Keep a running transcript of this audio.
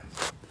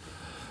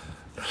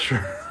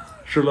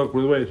Sure, look,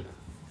 we'll wait.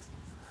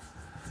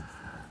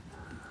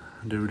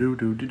 It's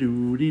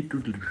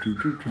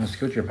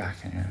good you're back.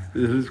 Yeah.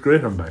 It is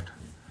great I'm back.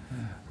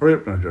 Hurry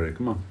up now, Jerry,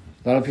 come on.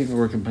 A lot of people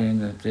were complaining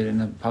that they didn't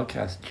have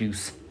podcast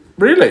juice.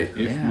 Really? If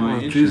Yeah. my Oh,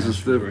 internet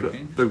Jesus, was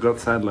working. they've got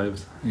sad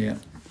lives. Yeah.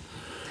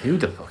 Who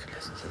the fuck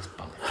listens to this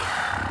bollocks?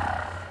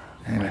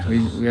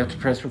 Anyway, we have to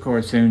press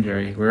record soon,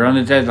 Jerry. We're on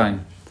a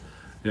deadline.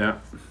 Yeah.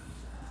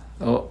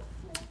 Oh,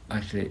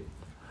 actually,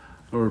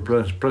 Or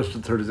pressed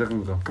it 30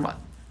 seconds ago. come on.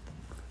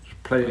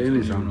 Just play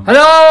any song.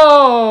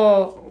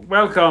 Hello!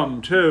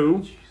 Welcome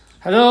to...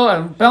 Hello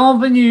and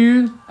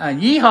bienvenue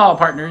and yeehaw,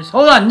 partners.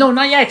 Hold on, no,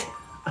 not yet.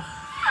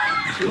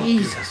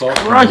 Jesus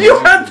Christ. You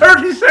had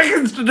 30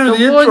 seconds to do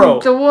the intro.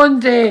 The one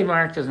day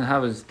Mark doesn't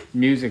have his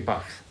music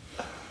box.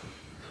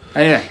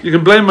 Anyway, You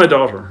can blame my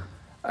daughter.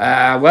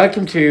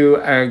 welcome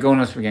to our Going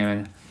Nuts for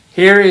Gaming.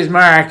 Here is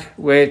Mark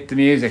with the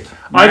music.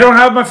 I don't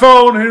have my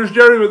phone. Here's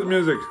Jerry with the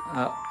music.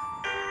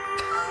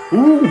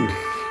 Ooh.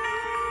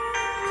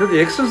 Is that the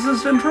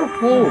Exorcist intro?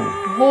 Whoa,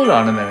 hold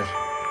on a minute.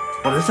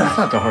 What is That's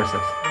that? not the horse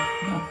lips.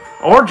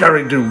 Or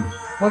Jerry Doom.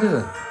 What is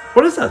it?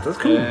 What is that? That's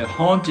cool.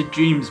 Haunted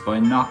Dreams by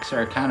Nox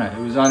Arcana.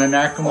 It was on an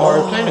Arkham Horror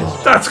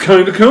playlist. That's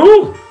kind of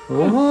cool.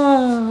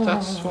 Oh.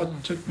 That's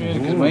what took me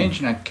because my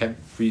internet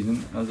kept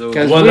freezing. Although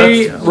 'Cause Well,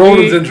 that's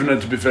Roland's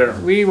internet, to be fair.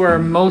 We were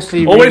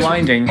mostly Oh, wait.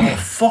 rewinding. Oh,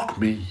 fuck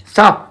me.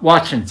 Stop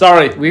watching.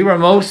 Sorry. We were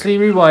mostly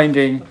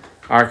rewinding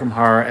Arkham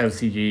Horror,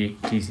 LCG,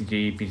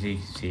 TCG,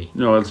 PCG,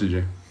 No,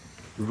 LCG.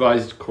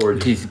 revised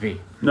chord. TCP.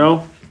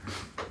 No?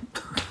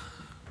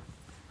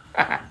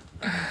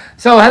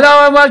 So,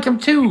 hello and welcome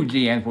to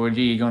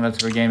GN4G, Going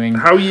Nuts for Gaming.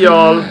 How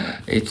y'all?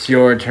 It's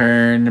your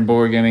turn,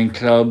 Board Gaming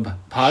Club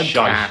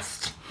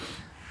podcast.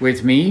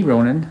 With me,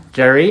 Ronan,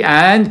 Jerry,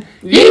 and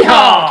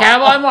Yeehaw!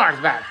 Cowboy Mark's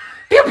back.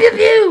 Pew, pew,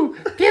 pew!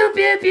 Pew,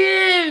 pew,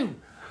 pew!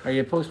 Are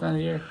you Postman of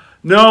the Year?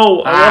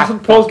 No, I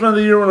wasn't Postman of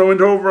the Year when I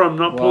went over. I'm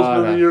not Postman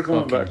of What the a Year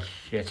coming fucking back.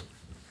 Shit.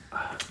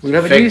 We'll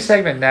have a new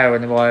segment now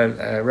in a while,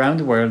 around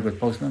the world with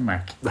Postman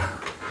Mark.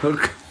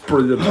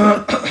 Brilliant.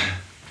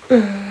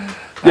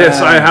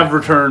 Yes, I have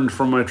returned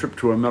from my trip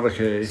to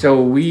America.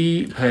 So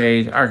we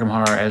played Arkham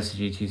Horror,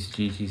 LCG,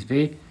 TCG,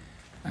 TCP,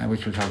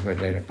 which we'll talk about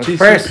later. But TCP.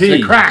 first,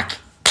 the crack.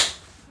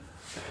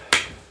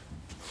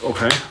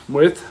 Okay,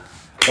 with?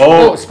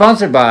 Oh,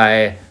 sponsored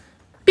by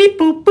Beep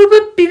Boop Boop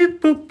Boop Beep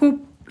Boop Boop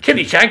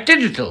Chili Shack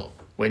Digital.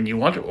 When you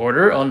want to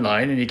order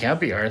online and you can't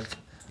be earthed,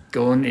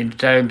 going into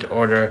town to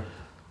order,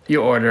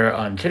 you order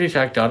on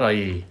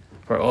chilishack.ie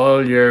for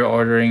all your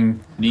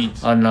ordering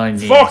Needs. online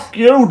needs. Fuck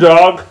you,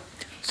 dog.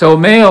 So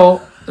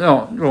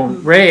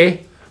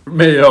Ray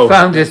Mayo.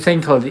 found this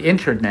thing called the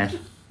internet,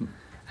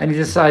 and he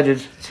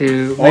decided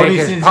to Only make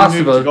it since you moved to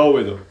possible go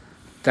with them.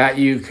 that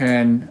you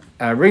can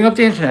ring up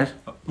the internet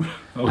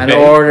and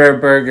Okay. order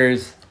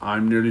burgers.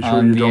 I'm nearly sure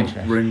On you the don't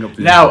internet. ring up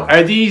the Now,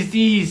 are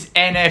these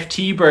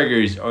NFT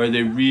burgers or are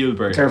they real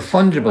burgers? They're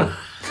fungible.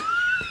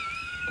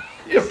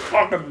 You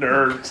fucking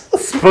nerds.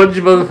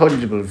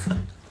 Fungibles.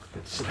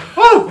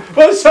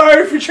 Oh,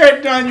 sorry for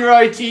treading on your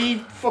IT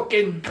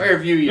fucking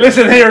purview. You.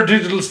 Listen here,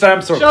 digital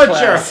stamps are Shut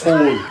class. your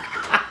hole.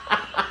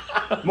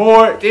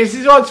 More. This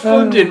is what's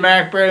funding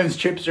Mark Brown's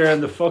trips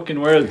around the fucking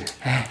world.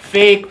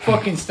 Fake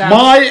fucking stamps.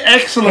 My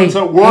excellence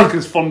Hey, at work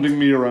is funding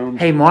me around.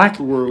 Hey, Mark.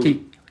 The world.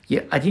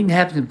 Yeah, I didn't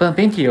happen to bump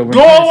into you. Over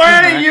Go in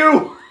Tennessee, away,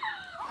 Mark. you!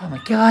 Oh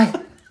my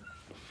God.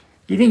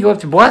 You didn't go up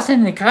to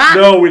Boston in a car?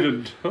 No, we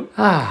didn't.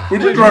 Ah. We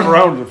did drive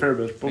around a fair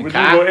bit, but we didn't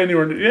car? go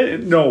anywhere.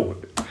 No,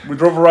 we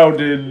drove around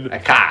in A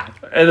car.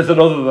 anything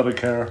other than a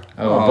car.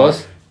 Oh, a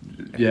bus?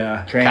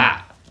 Yeah. Train?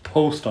 Car.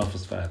 Post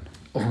office van.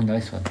 Oh,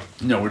 nice one.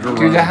 No, we drove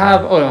Do around. they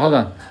have... Oh, hold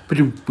on.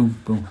 Boom, boom,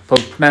 boom.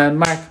 Postman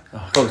Mark.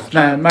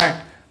 Postman Mark.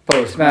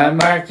 Postman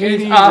Mark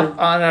is off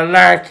on a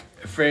lark.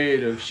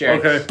 Afraid of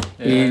sharks. Okay.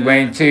 He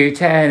went to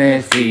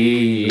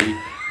Tennessee.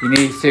 He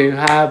needs to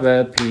have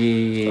a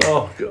pee.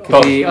 Oh, 'Cause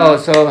God. he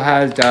also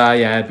has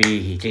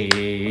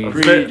diabetes.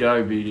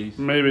 Pre-diabetes.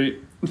 Maybe.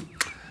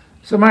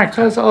 So, Mark,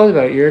 tell us all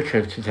about your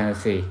trip to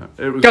Tennessee.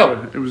 It was Go.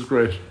 great. It was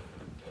great.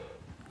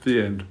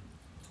 The end.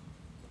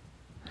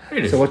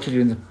 So, what you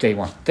do in the day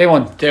one? Day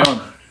one.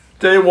 Down.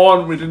 Day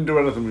one, we didn't do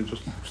anything. We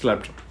just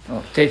slept.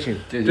 Oh, day two.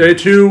 Day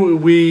two,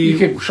 we You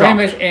could frame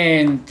shopped. it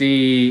in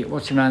the...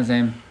 What's your man's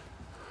name?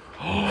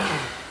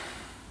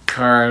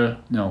 Carl...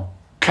 No.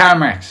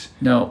 Carmax.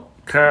 No.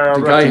 Carl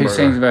The guy who Ratzenberger.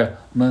 sings about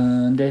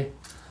Monday.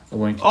 I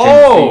went to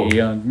Oh!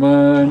 Tennessee on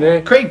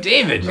Monday. Craig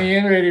David. Me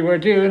and Reddy were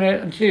doing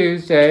it on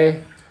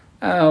Tuesday.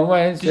 On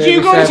Wednesday. Did you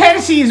we go to slept-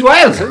 Tennessee as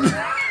well?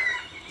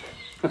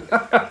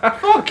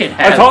 Fucking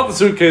hell. I thought the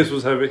suitcase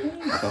was heavy.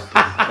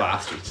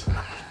 Bastards.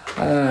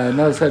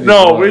 No, it's heavy.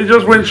 No, we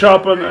just went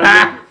shopping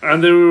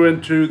and then we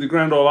went to the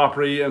Grand Ole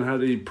Opry and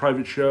had a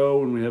private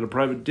show and we had a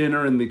private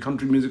dinner in the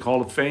Country Music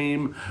Hall of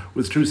Fame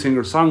with two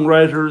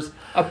singer-songwriters.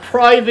 A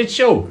private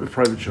show. A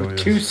private show,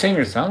 yes. Two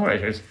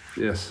singer-songwriters.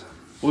 Yes.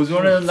 Was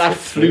one of them that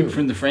flute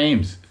from the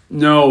frames?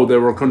 No, they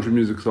were country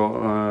music. So,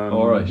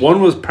 Alright.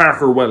 One was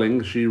Parker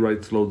Welling. She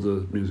writes loads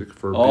of music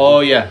for Oh,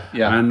 people. yeah.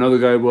 And another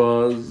guy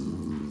was...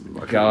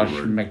 Josh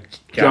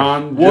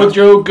John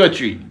Woodrow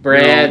Guthrie.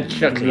 Brad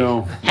Chuckley.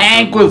 No.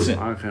 Hank Wilson.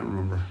 I can't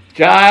remember.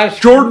 Josh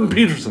Jordan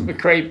Peterson.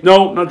 McCrae.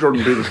 No, not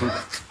Jordan Peterson.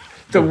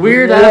 The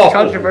weird Whoa. ass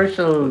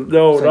controversial.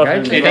 No, not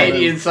him. psychiatrist.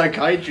 Canadian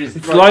psychiatrist.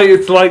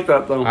 It's like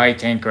that though. I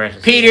think Greta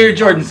Peter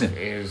Jordanson.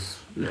 is.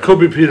 It could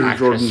be Peter Actress.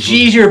 Jordan.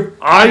 She's your.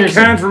 I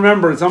Peterson. can't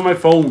remember. It's on my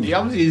phone. He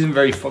obviously isn't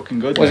very fucking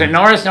good. Was it then.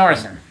 Norris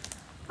Norrison?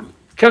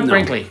 Chuck No.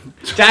 Brinkley.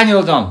 Daniel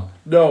O'Donnell?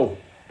 No.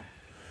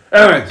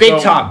 Anyway,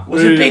 Big Tom.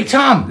 Was it Big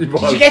Tom? It Did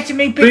was. you get to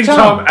meet Big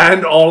Tom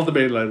and all of the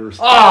mainliners.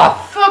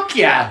 Oh, fuck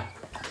yeah.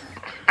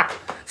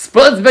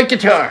 Spuds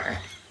McGuitar.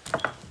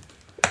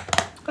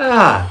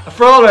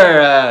 For all our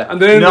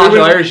And then we went-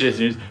 non-Irish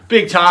listeners,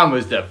 Big Tom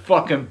was the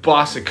fucking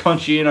boss of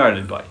country in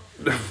Ireland, boy.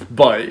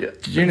 Bye.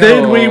 you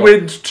Then know- we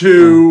went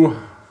to.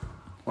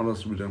 What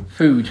else did we do?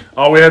 Food.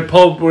 Oh, we had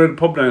pub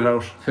night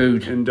out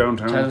Food. in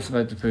downtown. Tell us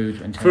about the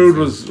food. in Food Tennessee.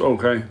 was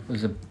okay,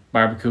 Was it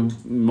barbecue?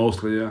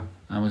 mostly, yeah.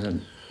 And was it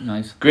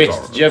nice? Grits.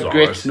 It's Did you have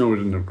alright. grits? No, we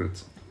didn't have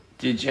grits.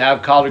 Did you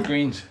have collard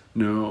greens?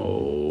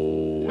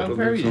 No. I How don't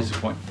very think so.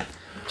 disappointing.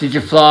 Did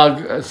you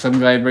flog some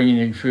guy bringing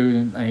you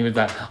food and he was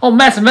like, "Oh,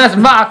 mess,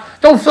 Mark,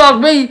 don't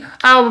flog me.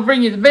 I will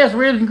bring you the best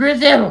ribs and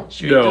grits ever."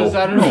 Sure, No. he does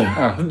that at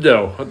home.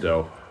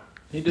 No.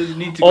 He doesn't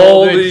need to go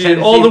All down to the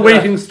Tennessee all the for that.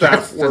 waiting staff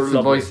That's were the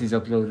lovely. voice he's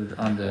uploaded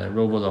on the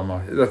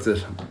Robolawnmower. That's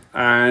it.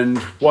 And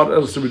what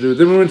else did we do?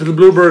 Then we went to the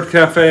Bluebird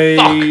Cafe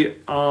just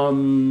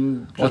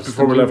What's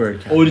before the we left.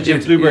 Bluebird Cafe? Oh, did you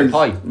have blueberry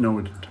pie? No,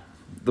 we didn't.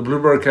 The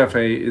Bluebird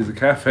Cafe is a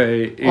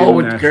cafe in Oh,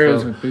 with Nashville.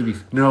 girls with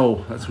boobies.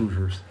 No, that's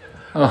Hooters.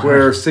 Oh,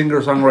 Where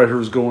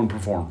singer-songwriters go and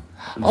perform.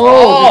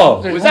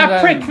 Oh, there's was one that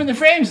guy- prick from the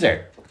frames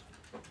there?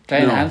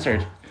 Diane No.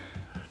 answered.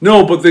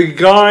 No, but the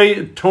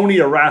guy, Tony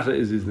Arata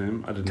is his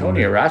name. I didn't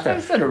Tony know. Arata.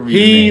 That's not a real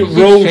He name.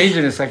 wrote. changed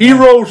it a second He time.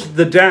 wrote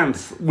the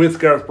dance with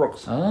Gareth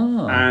Brooks,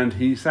 Oh. and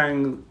he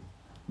sang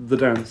the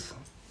dance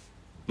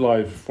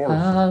live for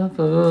us.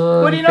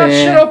 Why do you not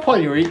shut up while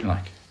you were eating,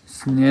 like?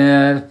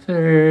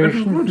 Snapper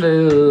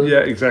blue. Yeah,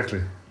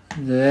 exactly.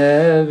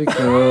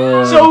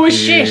 So it was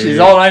shit, is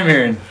all I'm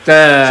hearing. So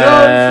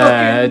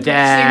fucking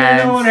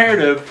singer no one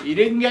heard of. You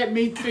didn't get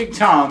Meet Big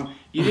Tom.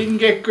 You didn't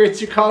get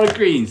Grits or collard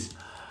greens.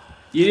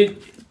 You did.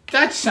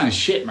 That sounds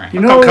shit, man.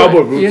 You know,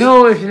 cowboy boots. you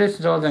know, if you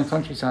listen to all them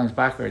country songs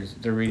backwards,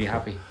 they're really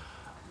happy.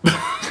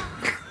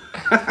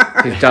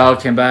 His dog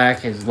came back,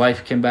 his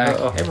wife came back,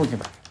 everyone came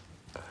back.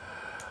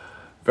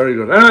 Very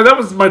good. Anyway, that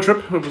was my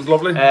trip. It was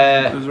lovely.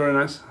 Uh, It was very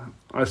nice.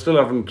 I still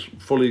haven't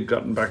fully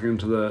gotten back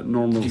into the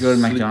normal. Did you go to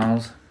sleep.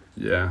 McDonald's?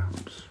 Yeah,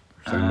 it's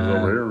same as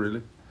over here,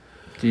 really.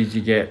 Did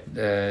you get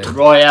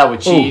Royale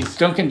with cheese.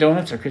 Dunkin'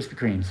 Donuts or Krispy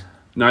Kremes?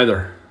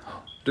 Neither.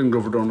 Didn't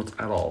go for donuts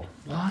at all.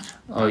 What?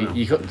 Oh,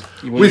 you couldn't.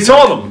 You We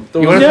saw them.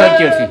 There You was, would have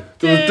felt guilty.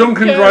 there was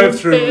Dunkin'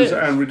 drive-thrus,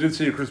 and we did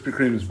see a Krispy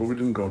Kremes, but we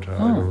didn't go to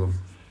either of them.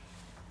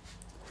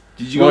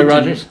 Did you Roy go to-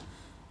 Rogers?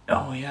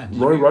 Oh yeah. Did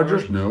you Roy go to-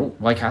 Rogers? No.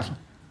 White Castle?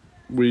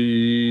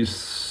 We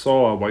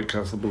saw a White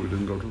Castle, but we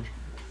didn't go to it.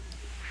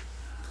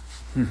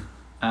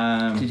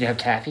 Did you have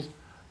taffy?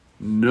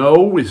 No,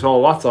 we saw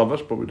lots of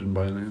it, but we didn't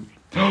buy any.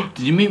 Did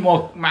you meet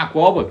Mark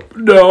Wahlberg?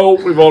 No,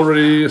 we've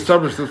already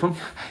established this one.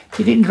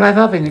 He didn't drive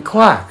up in the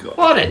car.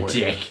 What a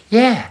dick.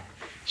 Yeah.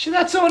 Sure,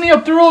 that's only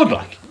up the road,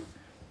 like.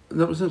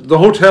 That was it. The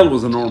hotel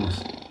was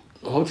enormous.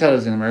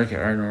 Hotels in America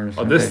are enormous. Oh,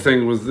 aren't this they?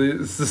 thing was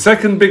it's the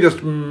second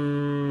biggest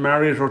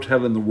Marriott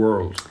hotel in the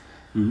world.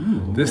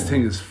 This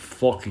thing is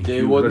fucking They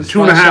huge. wouldn't Like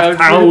 2,500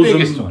 splash out for the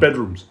biggest one.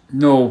 bedrooms.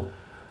 No.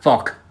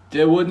 Fuck.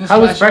 They wouldn't. How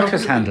was splash out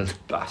breakfast for the handled?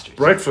 Bastards.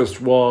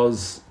 Breakfast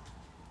was.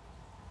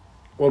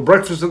 Well,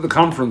 breakfast at the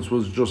conference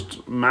was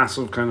just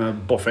massive kind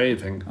of buffet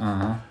thing.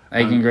 Uh-huh.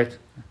 Egg and grit.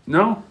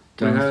 No,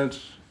 we Don't. had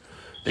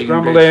Bacon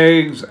scrambled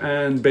bits. eggs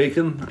and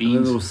bacon, and then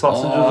Beans. there was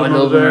sausages Oh, I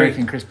another love day.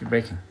 American crispy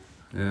bacon.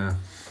 Yeah,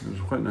 it was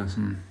quite nice.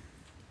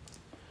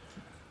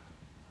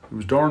 It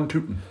was darn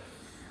tootin'.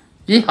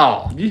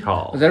 Yeehaw.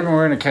 Yeehaw. Was everyone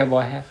wearing a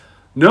cowboy hat?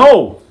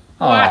 No!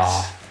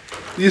 Aw.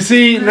 You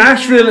see,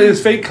 Nashville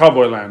is fake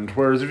cowboy land,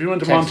 whereas if you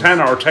went to Texas.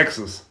 Montana or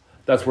Texas,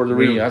 that's where the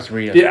Real, real, that's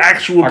real. the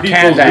actual Or people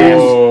Kansas.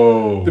 who,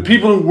 Oh. the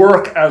people who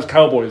work as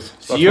cowboys.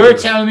 So That's you're what it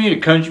is. telling me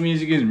that country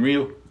music isn't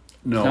real? It's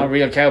not No,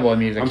 real cowboy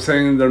music. I'm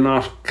saying they're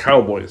not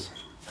cowboys.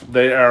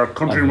 They are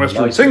country and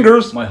western Like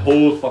singers, My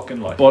whole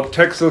fucking life. but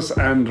Texas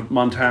and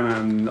Montana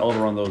and all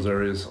around those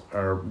areas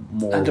are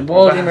more. And the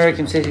all the vast.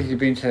 American cities you've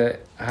been to,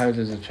 how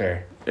does it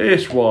fare?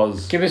 It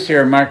was. Give us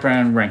your Mark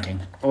Brown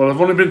ranking. Well,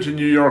 I've only been to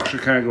New York,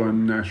 Chicago,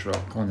 and Nashville.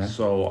 Go on then.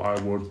 So I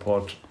would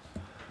put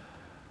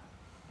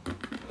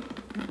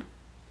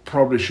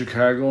probably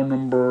Chicago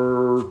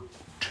number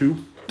 2.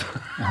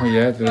 Oh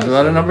yeah, there's a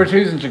lot of number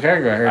 2s in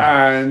Chicago, I heard.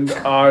 And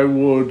I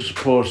would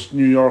put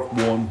New York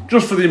 1,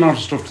 just for the amount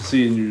of stuff to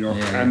see in New York.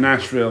 Yeah. And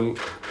Nashville.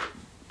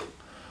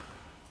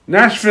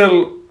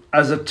 Nashville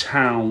as a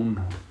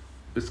town,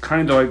 it's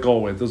kind of like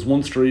Galway. There's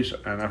one street,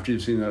 and after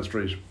you've seen that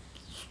street,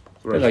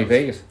 the Bit rest like is-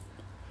 Vegas.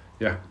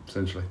 Yeah,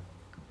 essentially.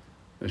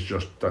 It's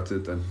just, that's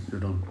it then. You're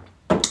done.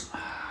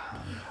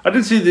 I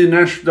did see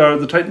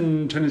the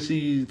Titan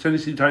Tennessee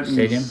Titans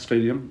Stadium.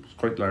 Stadium. It's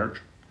quite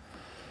large.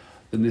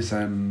 The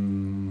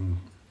Nissan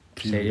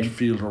Stadium.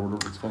 Field or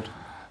whatever it's called.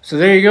 So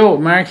there you go.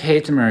 Mark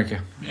hates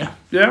America.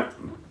 Yeah,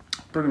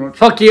 pretty much.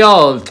 Fuck you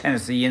all,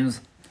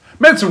 Tennesseans.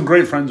 Met some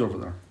great friends over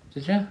there.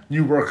 Did you?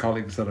 New work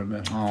colleagues that I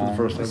met for the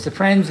first It's time. the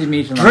friends you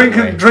meet along the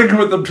way. Drinking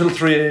with them till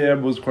 3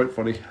 a.m. was quite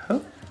funny.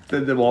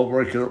 Then them all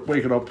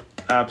waking up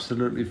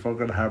absolutely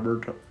fucking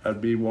hammered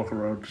and me walking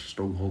around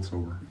stone cold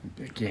sober.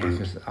 Yeah,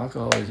 because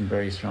alcohol isn't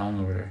very strong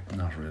over there.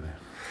 Not really.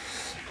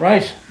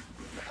 Right.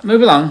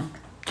 Move along.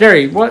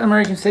 Jerry, what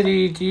American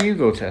city do you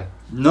go to?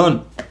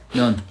 None.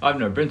 None. I've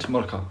never been to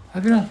Mullica.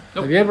 Have you not?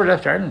 Nope. Have you ever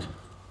left Ireland?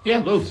 Yeah,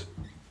 loads.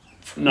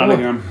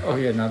 Nottingham. Oh,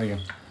 yeah, Nottingham.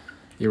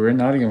 You were in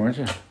Nottingham, weren't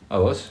you? I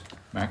was.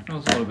 Mark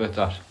knows all about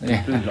that.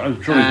 Yeah.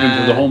 I'm sure he's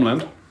been to the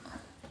homeland.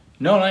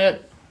 No, not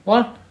yet.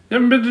 What? You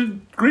haven't been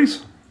to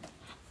Greece?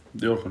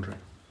 The old country.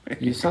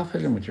 You stop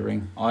hitting with your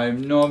ring. I've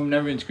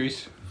never been to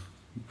Greece.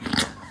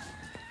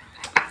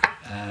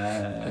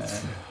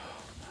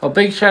 A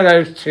big shout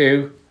out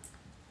to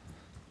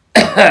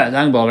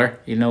Langballer.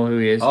 You know who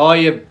he is. Oh,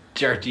 you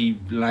dirty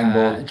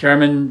langball.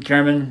 German,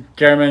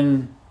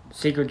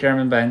 secret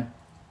German band.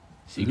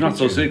 Not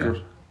so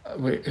secret.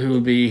 Who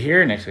will be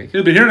here next week.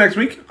 He'll be here next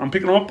week. I'm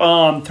picking him up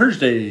on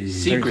Thursday.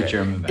 Secret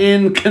German man.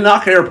 In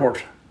Canuck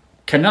Airport.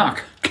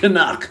 Canuck.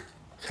 Canuck.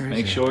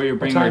 Make sure you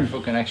bring your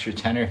fucking extra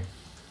tenner.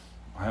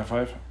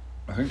 5:30,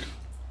 I think.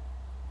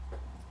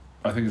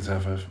 I think it's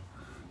 5:30.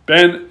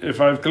 Ben, if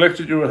I've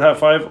collected you at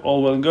 5:30,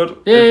 all well and good.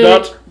 Yay. If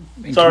not,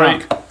 In sorry.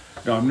 Canuck.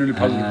 No, I'm nearly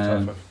positive it's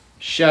 5:30.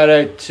 Shout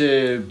out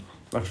to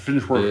I have to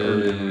finish work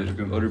early.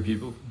 other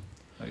people,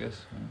 I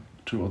guess.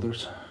 2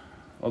 others.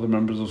 Other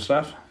members of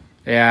staff.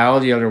 Yeah, all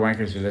the other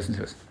wankers who listen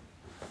to us.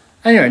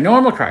 Anyway,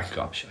 normal crack.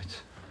 Gobshite.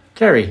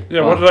 Jerry.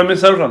 Yeah, what did I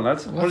miss out on,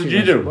 lads? What did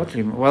you do?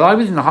 Well, I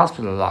was in the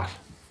hospital a lot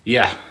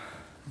Yeah.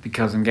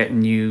 because I'm getting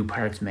new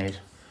parts made.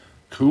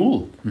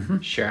 Cool.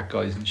 Shark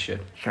eyes and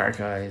shit. Shark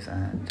eyes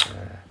and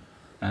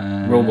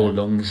robo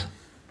lungs.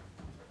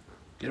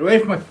 Get away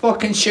from my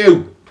fucking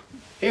shoe.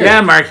 Here.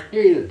 Yeah, Mark.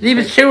 Here you Leave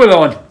his shoe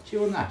alone.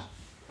 Chew on that.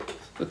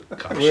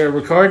 We're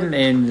recording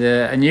in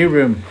a new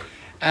room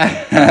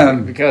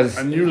because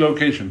A new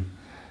location.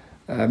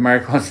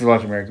 Mark wants to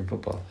watch American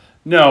football.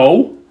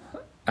 No.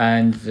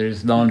 And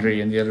there's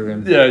laundry in the other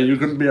room. Yeah, you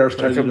couldn't be our I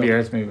couldn't be style.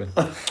 earth moving.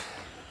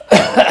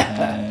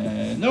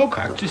 No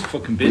crack, just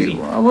fucking busy.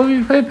 Well,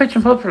 we played pitch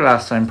and putt for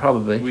last time,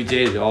 probably. We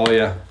did, oh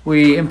yeah.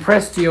 We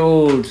impressed the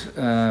old,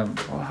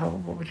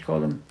 what would you call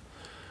them?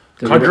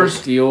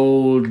 Codgers? The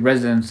old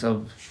residents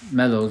of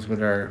Mellows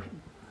with our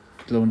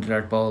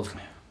glow-in-the-dark balls.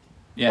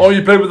 Yeah. Oh,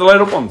 you played with the light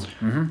up ones?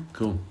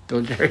 Cool.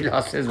 Though Jerry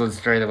lost his one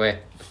straight away.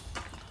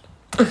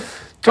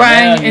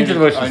 Twang into the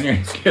bushes. I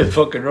nearly scared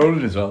fucking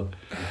rolling as well.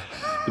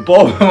 The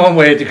ball went one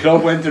way, the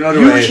club went another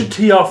You way. should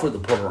tee off with the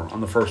putter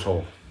on the first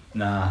hole.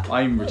 Nah,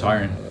 I'm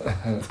retiring.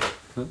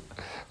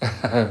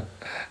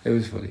 It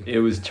was funny. It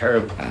was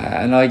terrible.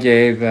 And I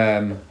gave,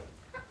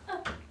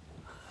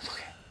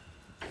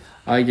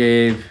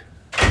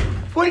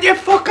 Will you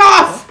fuck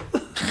off?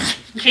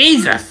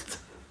 Jesus!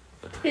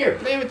 Here,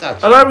 play with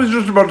that. And I was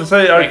just about to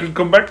say I could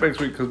come back next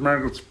week because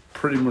Margaret's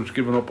pretty much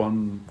given up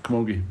on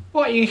Camogie.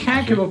 What, you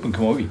can't give up in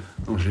Camogie.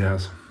 Oh, she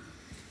has.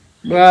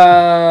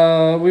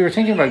 Well, we were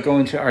thinking about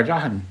going to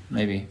Ardahan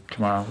maybe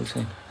tomorrow. We'll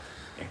see.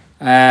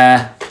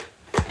 I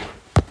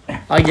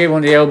gave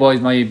one of the old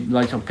boys my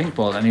light up pink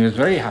ball and he was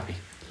very happy.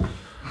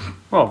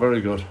 Oh,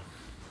 very good.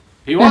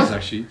 He was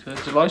actually.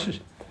 Delighted.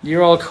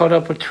 You're all caught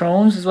up with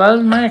Thrones as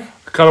well, Mark?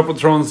 Caught up with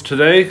Thrones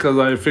today because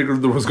I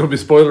figured there was going to be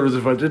spoilers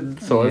if I didn't,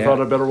 so I Yeah. thought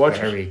I'd better watch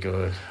it. Very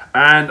good.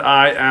 And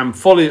I am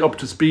fully up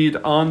to speed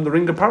on the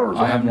Ring of Power.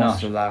 I have not.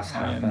 watched the last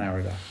half an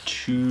hour though.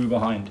 2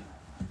 behind.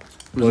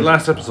 It was the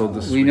last episode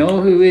this We week. know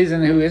who is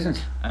and who isn't.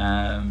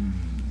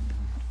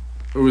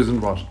 Who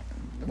isn't what?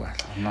 Well,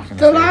 I'm not going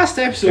to The last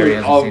episode Jerry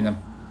hasn't of seen them.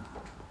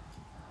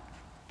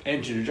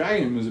 Enter the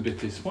Dragon was a bit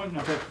disappointing,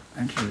 I thought.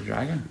 Enter the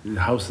Dragon.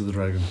 House of the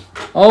Dragon.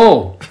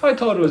 Oh! I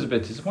thought it was a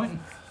bit disappointing.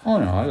 Oh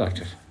no, I liked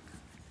it.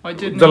 I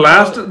didn't. The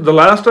last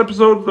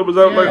episode that was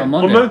out Yeah, like on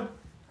Monday? Monday.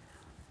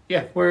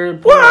 Yeah. Where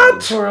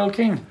What? Poor old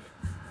king.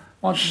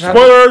 Wants to have-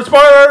 Spoilers!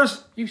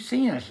 Spoilers! You've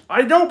seen it.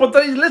 I know, but the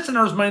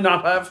listeners may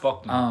not have.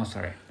 Fuck them. Oh,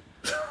 sorry.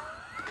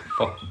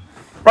 Fuck them.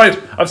 Right,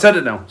 I've said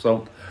it now,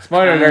 so.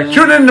 Spoiler alert.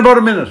 Tune in about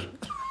a minute.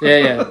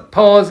 Yeah.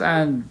 Pause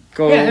and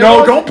go. Yeah, No,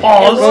 was- don't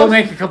pause. Go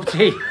make a cup of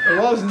tea.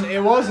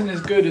 It wasn't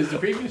as good as the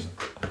previous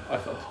one, I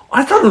thought.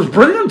 I thought it was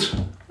brilliant.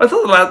 I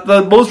thought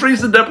the most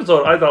recent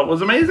episode I thought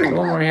was amazing. The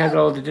one where he had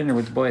all the dinner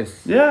with the boys.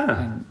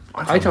 Yeah.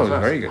 I thought it was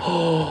very good.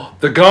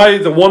 The guy,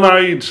 the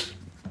one-eyed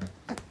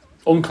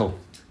uncle.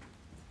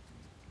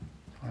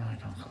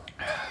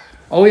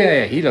 Oh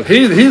yeah. He looks.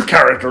 His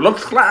character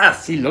looks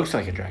class. He looks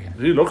like a dragon.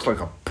 He looks like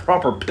a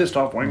proper pissed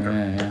off wanker.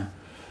 Yeah.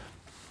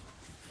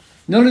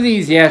 None of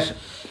these yet.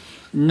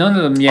 None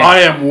of them yet I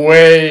am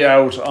way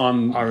out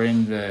on are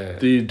in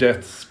the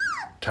deaths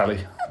tally.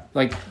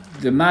 like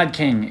the Mad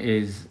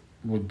King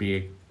would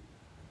be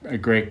a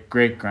great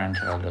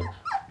grandchild of.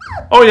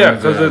 Oh yeah,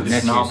 because Nephews.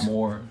 it's Not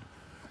more.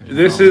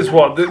 this is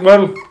what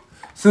well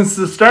since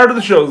the start of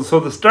the show. So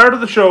the start of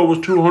the show was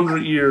 200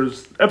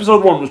 years.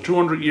 Episode 1 was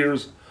 200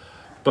 years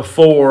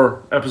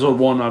before episode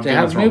 1 of They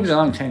Game of have moved Thrones.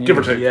 along 10 years. Give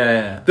or take.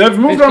 Yeah. They've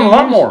moved 15 on a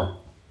lot years? more.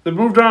 They've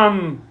moved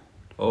on.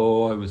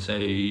 Oh, I would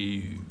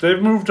say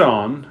They've moved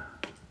on.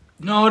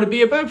 no. It'd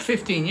be about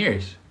 15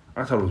 years.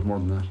 I thought it was more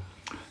than that.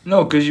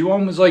 No, because your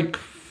one was like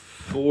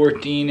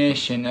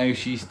 14ish, and now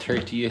she's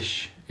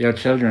 30ish. Your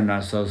children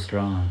are so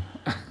strong.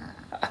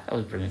 That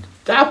was brilliant.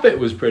 That bit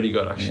was pretty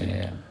good, Yeah, actually.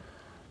 yeah.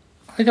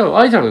 I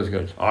thought it was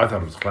good. I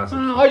thought it was classic.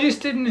 I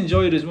just didn't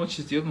enjoy it as much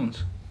as the other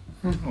ones.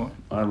 Oh.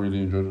 I really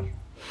enjoyed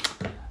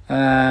it.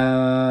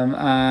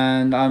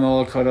 And I'm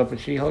all caught up with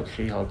She-Hulk.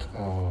 She-Hulk.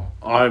 Oh,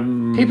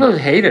 people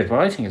hate it, but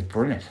I think it's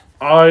brilliant.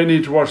 I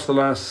need to watch the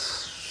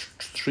last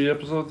 3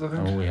 episodes, I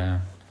think. Oh yeah.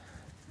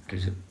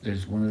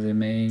 There's one of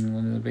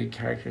the big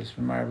characters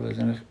from Marvel,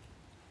 isn't it?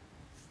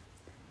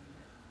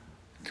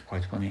 It's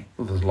quite funny.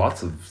 Well, there's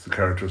lots of the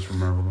characters from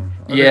Marvel.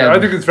 Yeah. I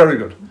think it's very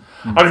good.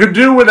 I could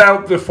do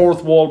without the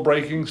fourth wall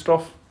breaking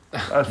stuff.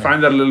 I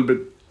find that a little bit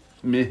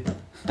meh.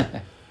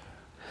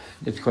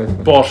 It's quite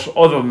funny. But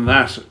other than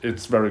that,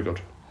 it's very good.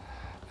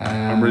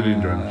 I'm really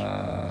enjoying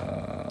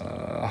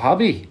it.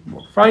 Hobby.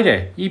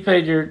 Friday. You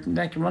played your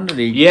Necromunda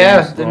League.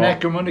 Yeah, games. the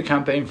Necromunda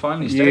campaign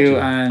finally started. You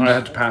and I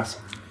had to pass.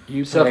 you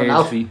Yourself played and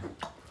Alfie.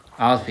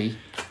 Alfie.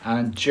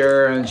 And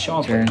Jer and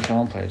Sean. Jer and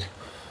Sean played.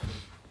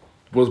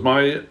 Was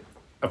my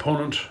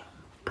opponent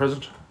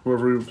present?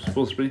 Whoever he was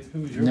supposed to be?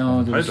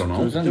 No, there I was, don't know.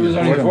 There was There was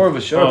only four of them. 4 of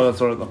us, Oh, sure.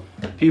 that's alright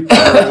though. People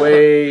are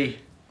away.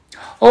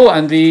 Oh,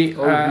 and the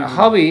Oh, yeah.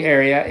 hobby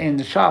area in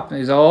the shop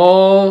is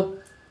all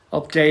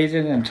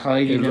updated and It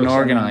tidied and looks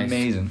organised.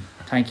 amazing.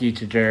 Thank you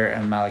to Jer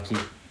and Maliki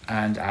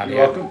and Ali.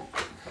 You're welcome.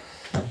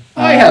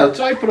 I helped.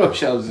 I put up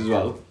shelves as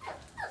well.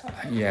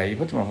 Yeah, you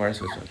put them on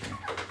horses.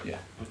 Yeah.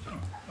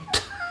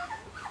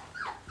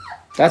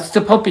 That's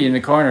the puppy in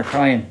the corner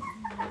crying.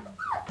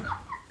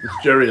 It's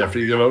Jerry after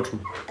you give out to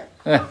him.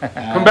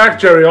 Come back,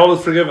 Jerry. All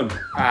is forgiven.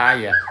 Ah,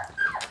 yeah.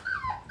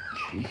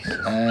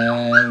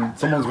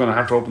 Someone's going to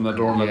have to open that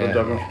door and let Yeah, the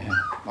devil. yeah.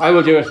 I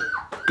will do it.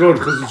 Good,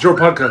 because it's your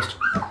podcast.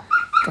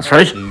 That's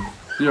right.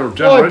 You're Oh, I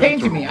generated.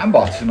 painted me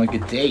ambots in like a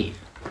day.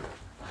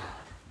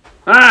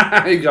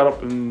 Ah, he got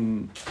up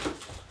and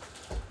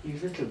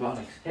Use little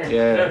bonics.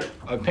 Yeah.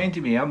 I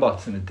painted me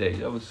ambots in a day.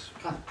 That was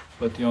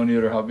about the only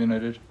other hobby I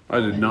did. I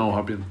didn't know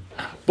hopping.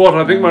 But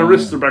I think my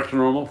wrists are back to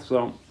normal,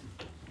 so.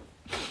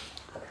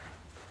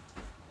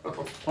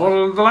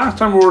 Well, the last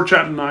time we were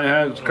chatting, I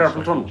had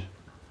carpal tunnel.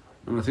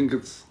 And I think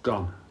it's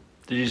gone.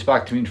 Did you just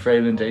back between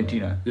Frail and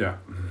Daintina? Yeah.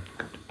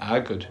 Ah,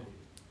 good.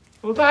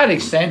 Well, that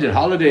extended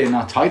holiday and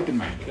not typing,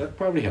 man. That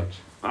probably helps.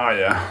 Ah,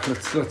 yeah.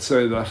 Let's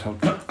say that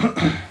helped.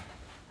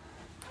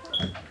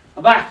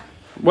 I'm back.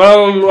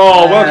 Well,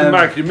 welcome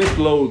back. You missed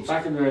loads.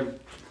 Back in the room.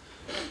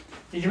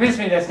 Did you miss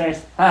me,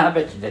 listeners? I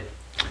bet you did.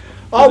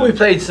 Oh, we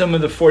played some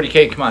of the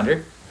 40k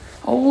Commander.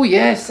 Oh,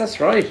 yes, that's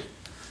right.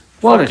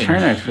 What a Fucking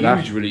turnout for that.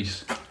 Huge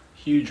release.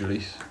 Huge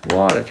release.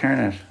 What a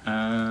turnout.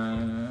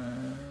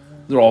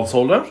 They're all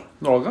sold out.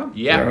 They're all gone.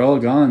 Yeah. They're all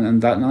gone,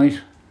 and that night.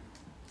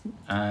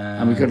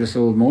 And we could have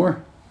sold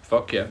more.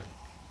 Fuck yeah.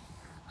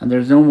 And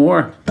there's no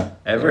more.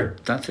 Ever.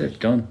 That's it,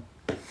 done.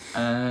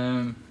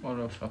 What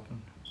else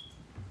happened?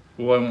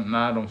 Oh, I went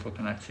mad on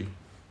fucking Etsy.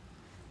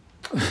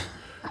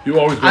 You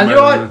always go And mad you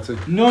know on what?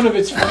 Etsy. None of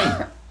it's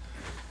funny.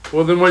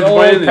 Well, then why'd It's you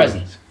buy all any?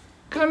 presents.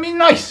 Cause I mean,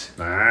 nice.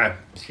 Nah.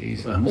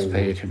 Jeez, I must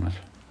pay you too much.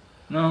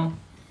 No.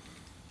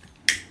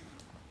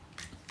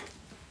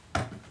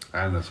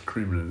 And that's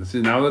creaming it.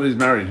 See, now that he's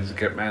married, he's a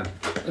kept man.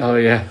 Oh,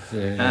 yeah.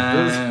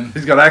 Yeah.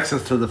 He's got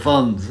access to the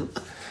funds.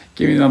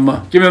 Give me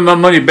my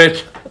money,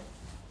 bitch.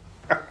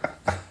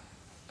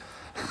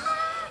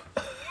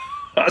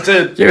 I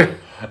said, Give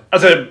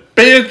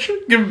bitch,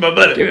 give me my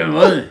money. me my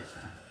money.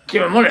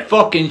 Give me my money.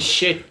 Fucking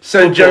shit.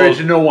 Said Jerry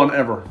football. to no one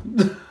ever.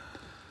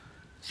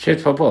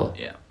 Shit football.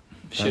 Yeah.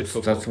 Shit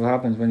football. That's what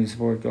happens when you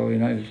support Go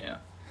United. Yeah.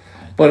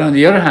 But on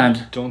the other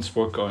hand, Don't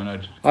support going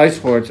out. I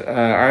support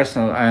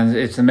Arsenal, and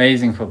it's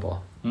amazing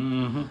football.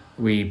 Mm-hmm.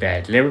 We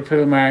bet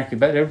Liverpool, Mark. We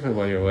bet Liverpool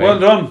while you're away. Well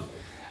done.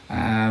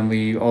 And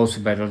we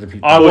also bet other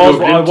people. I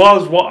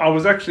Bodo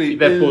was actually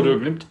Bet in, Bodo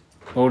Glimt.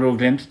 Bodo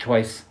Glimt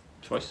twice.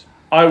 Twice.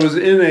 I was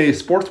in a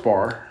sports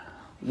bar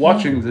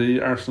watching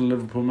the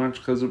Arsenal-Liverpool match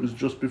because it was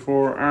just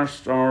before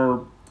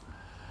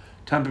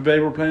Tampa Bay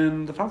were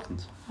playing the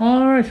Falcons.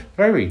 All right,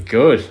 very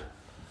good.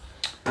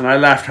 And I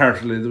laughed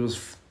heartily. There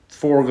was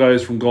 4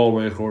 guys from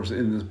Galway, of course,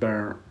 in this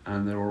bar,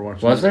 and they were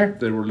watching. Was there?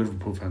 They were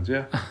Liverpool fans,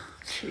 yeah.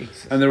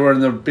 Jesus, And they were in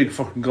their big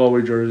fucking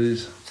Galway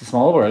jerseys. it's a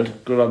small world.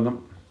 Good on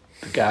them.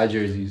 The guy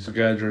jerseys. The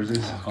guy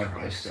jerseys. Oh,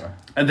 Christ.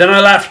 And then I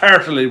laughed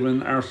heartily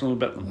when Arsenal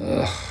bet them.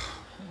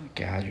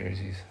 God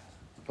jerseys.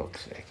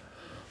 Fuck's sake.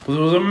 But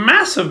there was a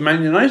massive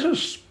Man United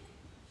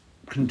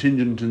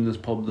contingent in this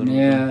pub. That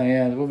Yeah,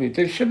 there will be.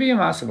 There should be a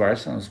massive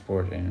Arsenal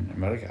support in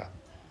America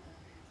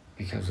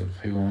because of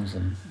who owns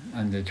them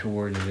and the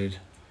tour they did.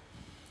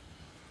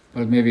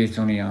 But maybe it's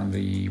only on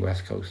the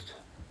West Coast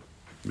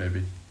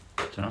Maybe.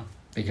 Dunno.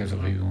 because of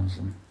who owns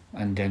them,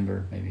 and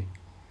Denver maybe.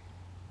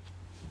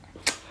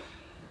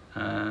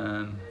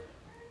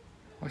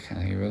 What can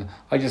I think about?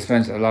 I just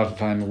spent a lot of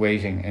time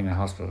waiting in a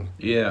hospital.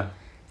 Yeah.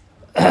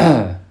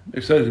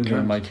 Exciting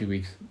during times. my 2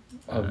 weeks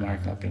of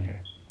Mark not being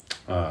here.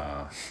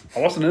 I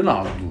wasn't in the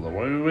hospital though.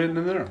 Why were we waiting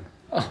in there?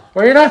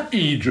 Were you not?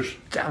 Egypt.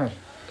 Damn it.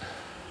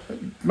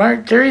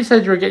 Mark, Jerry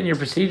said you were getting your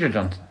procedure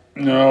done.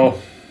 No.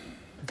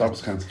 That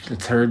was cancelled. The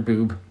third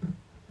boob.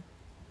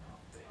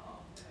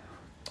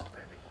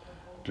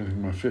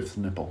 Getting my fifth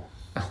nipple.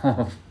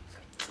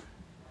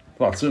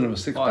 Well, soon it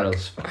was six. What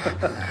else?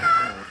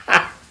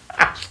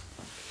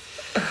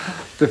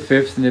 The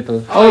fifth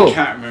nipple. I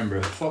can't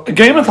remember. Fucking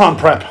Gameathon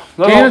prep.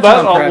 Gameathon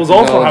That prep was is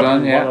also all happening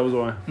done, yeah. while I was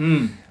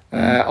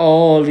away.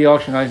 All the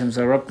auction items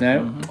are up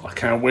now. I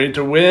can't wait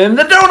to win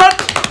the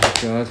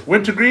donut! God.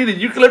 Wintergreen and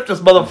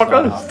eucalyptus,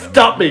 motherfucker!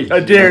 Stop me! I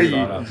dare you!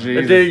 I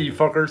dare you,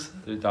 fuckers!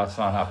 That's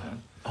not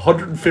happening.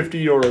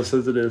 150 euros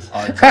says it is.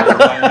 I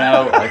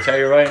tell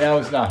you right now,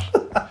 it's not.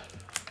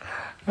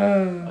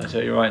 I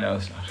tell you right now,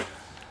 it's not.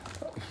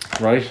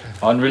 Right.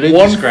 On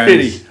religious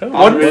grounds. 150.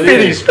 On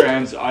religious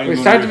grounds, I'm We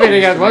gonna start the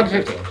bidding at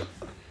refuse to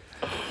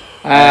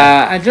 150.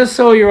 And just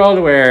so you're all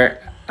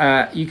aware,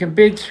 you can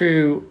bid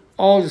through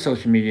all the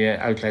social media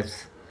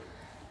outlets,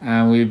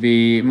 and we'll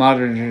be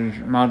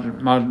monitoring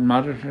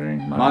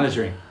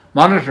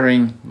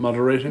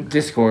Moderating.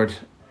 Discord,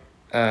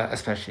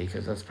 especially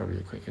because that's probably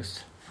the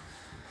quickest.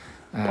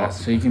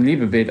 So you can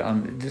leave a bid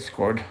on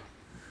Discord.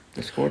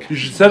 You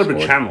should set up a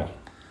Discord channel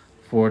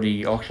for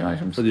the auction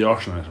items. for the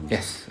auction items.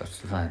 Yes, that's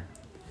the plan.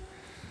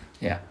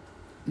 Yeah,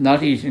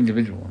 not each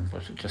individual one,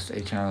 but just a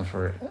channel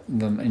for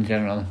them in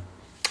general.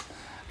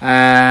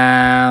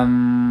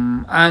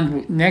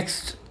 And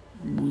next,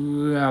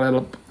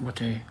 what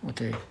day?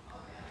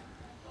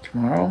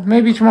 Tomorrow?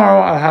 Maybe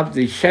tomorrow I'll have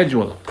the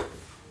schedule up.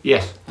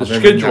 Yes. The of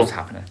everything schedule. that's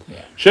happening.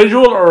 Yeah.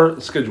 Schedule or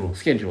schedule?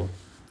 Schedule.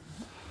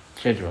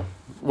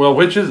 Well,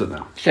 which is it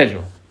now?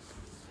 Schedule.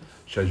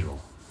 Schedule.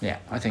 Yeah,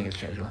 I think it's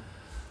schedule.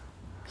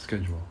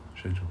 Schedule.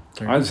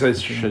 Third. I'd say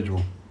it's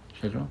schedule.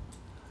 Schedule.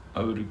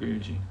 I would agree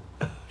with you.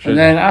 And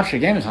then after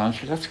Gameathon,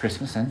 sure, that's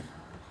Christmas then.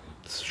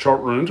 It's a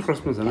short run into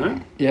Christmas, isn't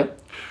it? Yep.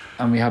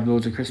 And we have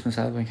loads of Christmas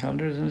album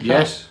calendars in the shop.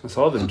 Yes. I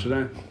saw them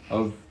today.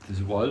 Oh,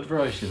 there's a wild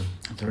variety of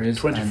them. There is.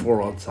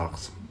 24 odd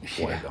socks.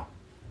 Yeah. Why though?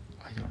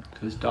 I don't know.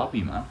 Because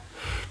Dobby, man.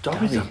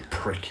 Dobby's a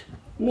prick.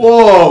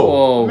 Whoa!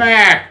 Whoa.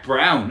 Mark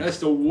Brown. That's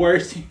the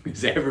worst thing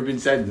that's ever been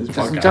said in this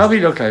Doesn't podcast. Dobby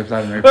look like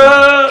Vladimir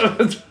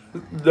Putin?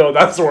 No,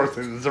 that's the worst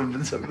thing that's ever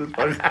been said in this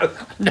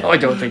podcast. No, I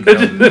don't think so.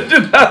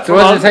 That's So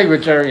what's the thing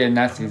with Jerry and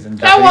Nazis and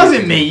That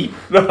wasn't me.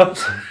 No, I'm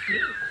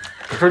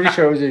pretty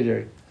sure it was you,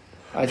 Jerry.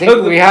 I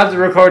think we have the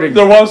recording.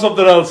 there was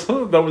something else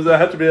that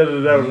had to be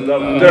edited out. And that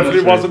definitely that's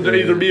right, wasn't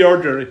either me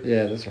or Jerry.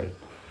 Yeah, that's right.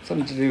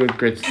 Something to do with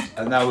grits.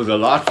 And that was a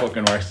lot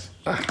fucking worse.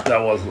 That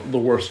was the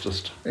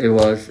worstest. It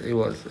was.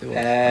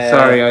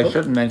 Sorry, I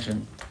shouldn't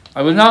mention.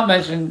 I will not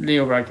mention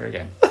Leo Riker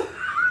again.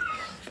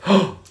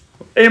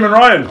 Eamon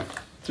Ryan.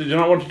 Did you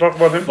not want to talk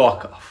about him?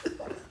 Fuck off.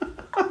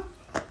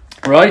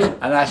 Right? And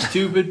that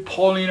stupid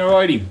Pauline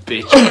O'Reilly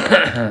bitch.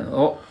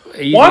 Oh,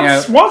 easy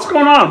now. What's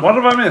going on? What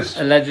have I missed?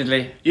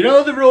 Allegedly. You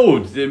know the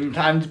road, the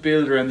planned to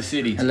build around the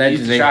city. to ease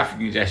Allegedly. the traffic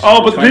congestion.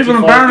 Oh, but the people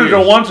in 24 Barnet don't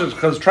years. want it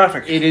because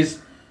traffic. It is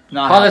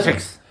not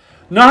Politics.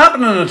 Not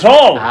happening at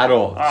all. happening at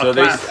all. Oh, So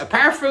class. they,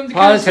 apart from the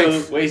Politics.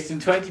 council wasting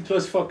 20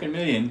 plus fucking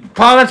million,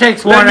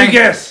 Politics, Let warning. me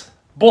guess.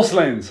 Bus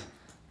lanes.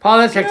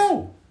 Politics.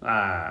 no,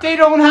 Ah. they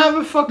don't have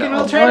a fucking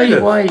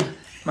alternative. Why,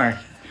 Mark?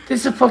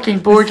 This is a fucking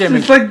board game.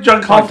 It's like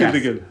John Coffey Podcast.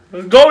 again.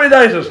 Go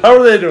United. How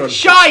are they doing?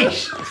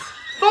 Shite!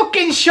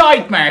 Fucking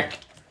shite, Mark.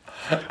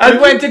 I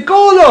went to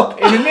goal up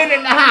in a minute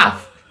and a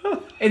half.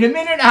 In a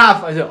minute and a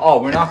half, I said,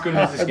 "Oh, we're not going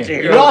to lose this game."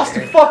 dear. You lost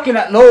to fucking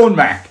at Loan,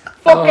 Mark.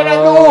 Fucking at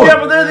Loan. Yeah,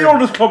 but they're the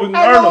oldest club in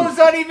At Ireland. Loan's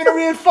not even a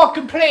real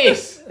fucking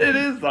place. It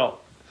is though.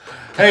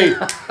 Hey,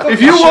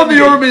 if you won the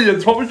Euro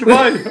Millions, what would you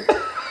buy?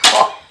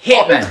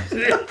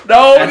 Hitman.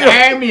 No, An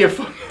army of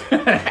fucking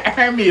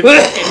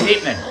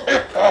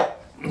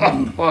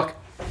hitmen. Fuck.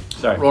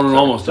 Sorry. Ronan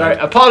almost. Sorry.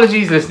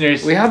 Apologies,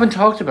 listeners. We haven't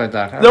talked about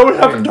that. have No, we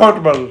haven't talked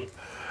about it.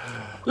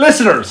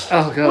 Listeners,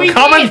 Oh, God. We-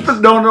 comment.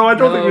 did. No, I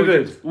don't No, think we we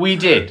did. We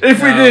did.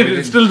 If we No, did, we it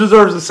didn't. still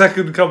deserves a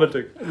second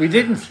commenting. We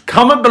didn't.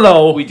 Comment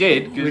below. We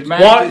did. Because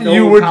Mark What did the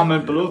you whole would-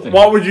 comment below thing.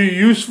 What would you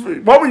use?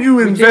 What would you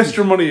invest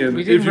your money in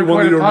We if didn't you won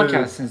record the a Euro podcast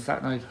Millions? since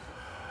that night.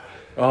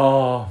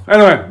 Oh,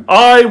 anyway,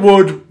 I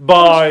would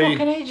buy.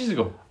 Fucking ages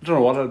ago. I don't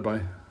know what I'd buy.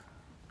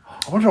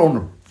 I want to own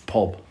a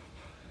pub.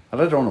 I'd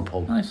like to own a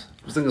pub. Nice.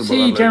 I was thinking about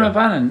See, that Dermot later.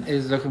 Bannon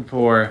is looking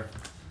for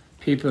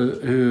people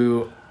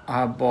who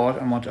have bought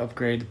and want to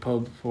upgrade the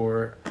pub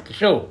for the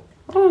show.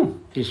 Oh,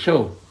 His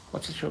show.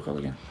 What's the show called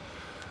again?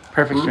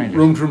 Perfect Strangers.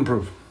 room to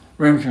improve.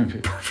 Room to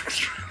improve.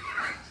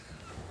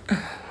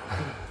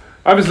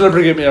 I'm a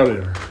celebrity. Get me out of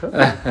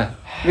here.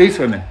 These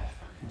women.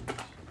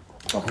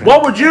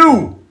 What would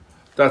you?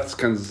 That's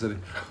Kansas City.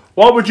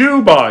 What would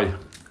you buy,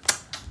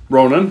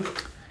 Ronan?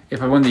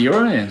 If I won the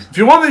Euro Millions, If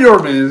you won the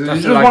Euro Millions, and you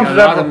that's just like wanted a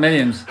to lot of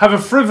millions. have a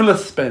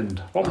frivolous spend,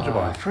 what would you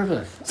buy?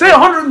 Frivolous. Say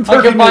 130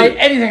 I can buy million.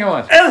 anything I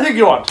want. Anything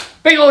you want.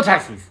 Big old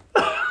taxis.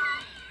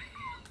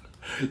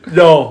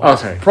 No. Oh,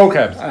 sorry. Pro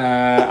cabs.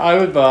 I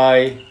would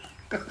buy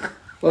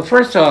Well,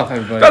 first off,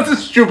 everybody, That's a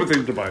stupid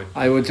thing to buy.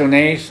 I would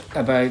donate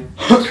about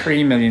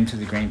 3 million to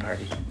the Green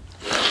Party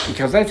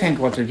because I think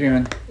what they're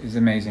doing is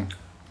amazing.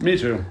 Me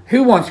too.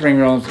 Who wants to bring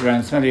roads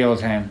around smelly old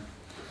town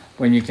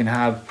when you can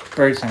have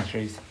bird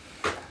sanctuaries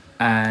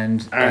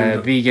and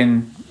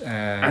vegan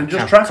And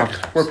just traffic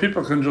where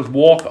people can just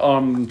walk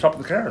on top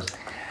of the cars.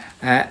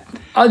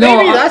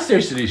 Maybe that's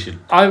their solution.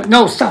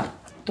 No, stop!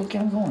 Don't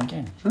get on going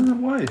again.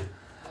 Why?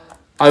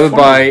 I would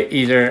buy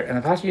either an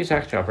Apache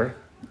attack chopper,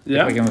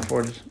 Yeah. if I can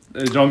afford it,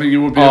 I don't think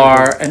you would be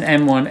or an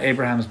M1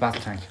 Abrams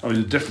battle tank. Oh,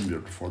 you'd definitely be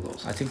able to afford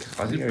those. I think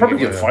You'd probably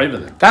get 5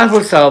 of them. That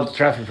would solve the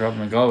traffic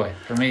problem in Galway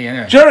for me,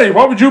 anyway. Jerry,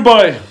 what would you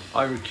buy?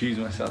 I recuse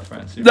myself,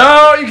 Francis.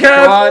 No, you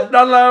can't. God.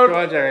 Not Go allowed.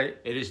 on, Jerry.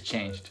 It has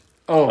changed.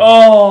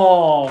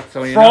 Oh,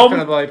 So you're not going to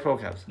from buy Pro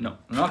Cabs? No,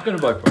 I'm not going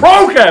to buy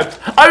Pro Cabs.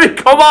 I mean,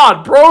 come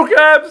on, Pro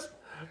Cabs.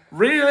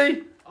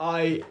 Really?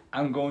 I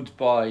am going to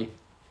buy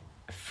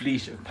a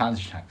fleet of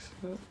Panzer tanks.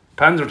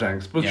 Panzer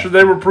tanks, but Yeah.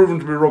 they were proven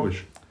to be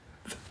rubbish.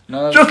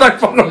 No, that Just like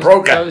fucking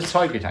Pro That Cabs. was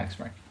Tiger tanks,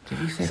 Mark. Did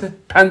you say?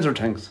 Panzer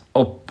tanks.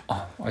 Oh,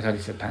 I thought you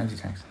said pansy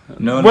tanks.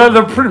 No, Well,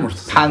 they're pretty much the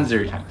same.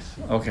 Panzer tanks.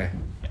 Okay.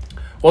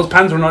 Was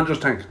Panzer not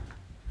just tank?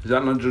 Is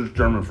that not just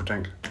German for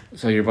tank?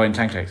 So you're buying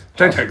tank tanks?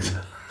 Tanks.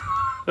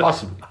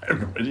 Possible. I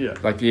have no idea.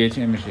 Like the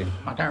ATM machine?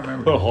 I can't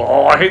remember.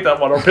 Oh, I hate that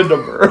one. Or pin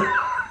number.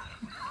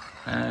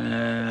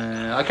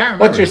 I can't remember.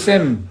 What's your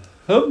sim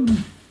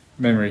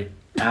memory?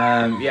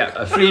 Yeah,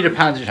 a fleet of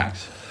Panzer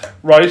tanks.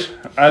 Right.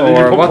 And then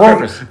For he put what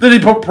purpose? Then he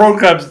put Pro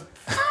Cabs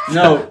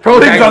No, Pro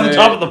things tanks. on the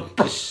top of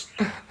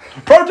them.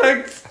 Pro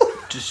tanks.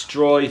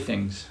 destroy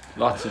things.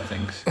 Lots of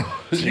things.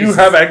 You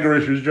have anger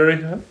issues,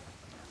 Jerry.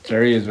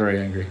 Jerry is very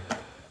angry.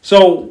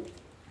 So,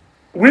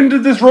 when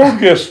did this road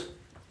get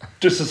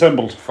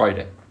disassembled?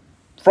 Friday.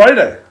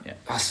 Friday.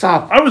 Oh,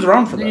 stop. I was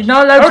around for that. You're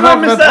not allowed How to did I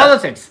talk miss about that?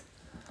 politics.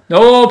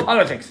 No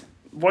politics.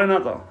 Why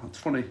not though? It's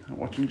funny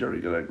watching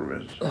Jerry get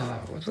aggravated.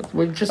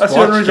 We just That's the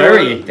only watch reason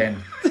Jerry I-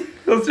 then.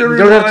 That's the You only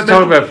don't reason have I to talk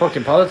mentioned about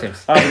fucking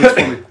politics. it. It's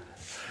funny.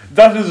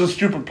 That is a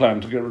stupid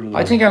plan to get rid of.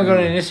 I think I'm going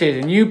to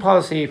initiate a new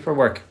policy for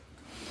work.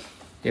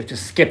 You have to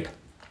skip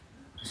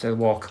instead of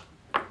walk.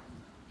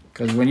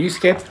 Because when you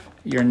skip,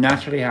 you're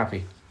naturally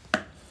happy.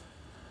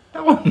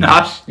 No, I'm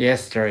not.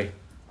 Yes, Jerry.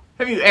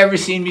 Have you ever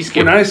seen me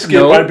skip? When I skip,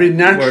 No, I'd be we're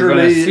gonna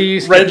naturally see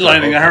you skip.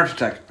 redlining a heart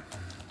attack.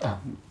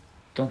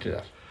 Don't do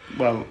that.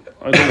 Well,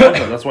 I don't want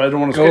that. That's why I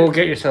don't want to Go skip.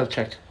 get yourself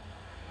checked.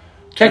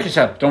 Check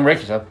yourself. Don't wreck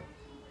yourself.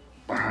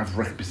 I've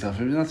wrecked myself.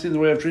 Have you not seen the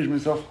way I've treated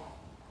myself?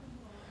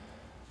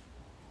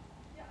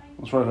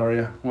 That's right, are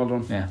you? Well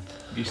done. Yeah.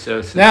 You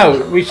so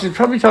Now, we should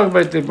probably talk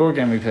about the board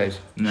game we played.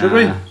 Should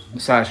we?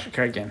 /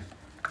 card game.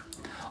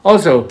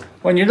 Also,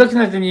 when you're looking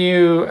at the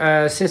new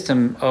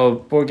system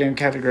of board game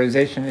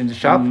categorization in the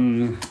shop,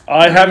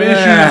 I have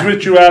Yeah. issues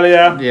with you,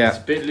 Alia. It's yeah, a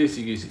bit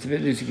loosey goosey. it's a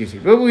bit loosey goosey.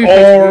 But we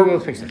Or will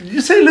fix it.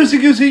 you say loosey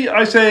goosey,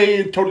 I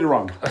say totally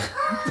wrong.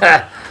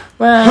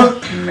 Well,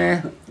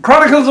 meh.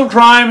 Chronicles of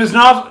Crime is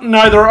not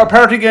neither a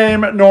party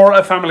game nor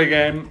a family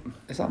game.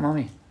 Is that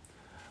mommy?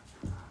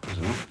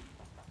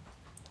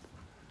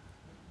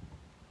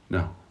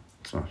 No,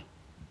 it's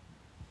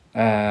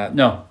not.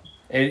 No,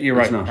 you're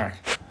right, not. Mark.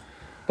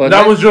 But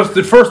That was just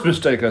the first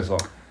mistake I saw.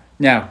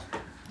 now.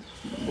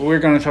 We're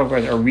going to talk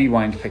about a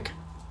rewind pick.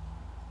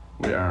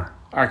 We are.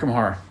 Arkham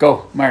Horror.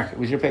 Go, Mark. It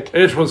was your pick.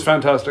 It was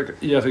fantastic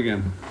yet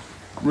again.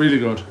 Really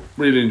good.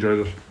 Really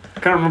enjoyed it. I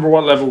can't remember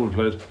what level we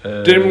played.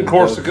 Dim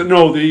Corsica.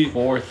 No, the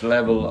Fourth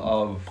level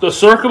of.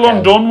 Circle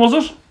Undone, was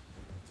it?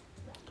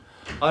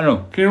 I don't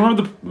know. Can you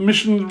remember the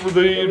mission with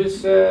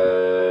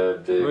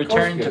the... the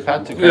Return to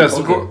Panther. Yes,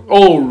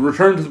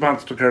 Return to the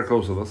Paths to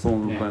Carcosa. That's the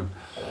one we were playing.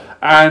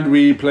 And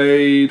we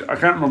played... I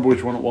can't remember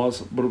which one it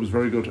was, but it was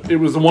very good. It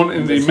was the one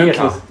in the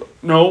mental...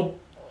 No,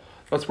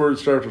 that's where it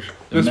started.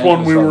 This mental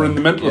one we were in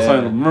the mental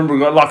asylum. Remember we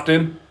got locked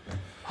in?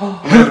 we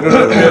had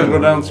to go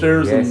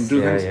downstairs and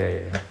do things.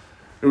 Yeah.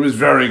 It was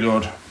very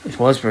good. It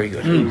was very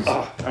good.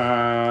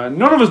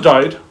 None of us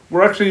died.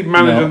 We're actually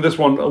managing No. this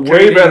one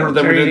way better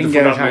than we Terry did didn't the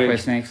get Forgotten attacked by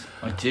Age. snakes.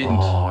 I didn't.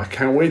 Oh, I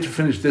can't wait to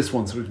finish this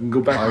one so we can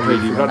go back and I play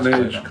really Forgotten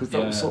want to Age. play Because that.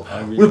 that was so... I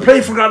really We'll want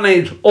play Forgotten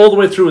Age all the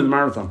way through in the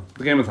marathon.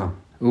 The game-a-thon.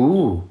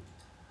 Ooh.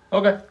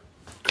 Okay.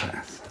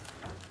 Class.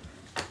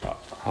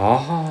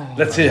 Oh.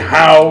 Let's see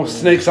how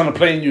snakes on a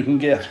plane you can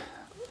get.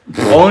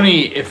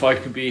 Only if I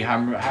could be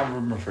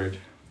Hammerford.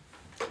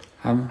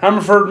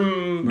 Hammerford,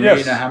 Marina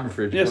yes.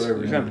 Hammerford. Yes, whatever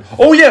you you can. want.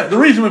 Oh yeah, the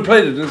reason we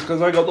played it is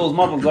because I got those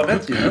models off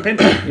Etsy and I painted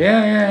them.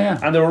 Yeah.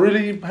 And they were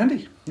really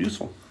handy,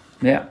 useful.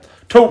 Yeah.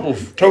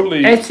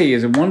 Totally. Etsy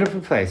is a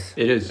wonderful place.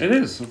 It is. It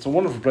is. It's a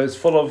wonderful place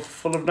full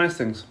of nice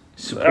things.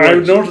 Support. I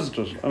noticed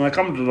it and I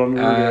commented on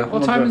your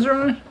What time is it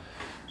on it?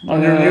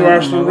 on your new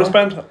Arsenal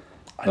wristband.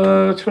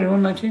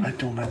 21.19. I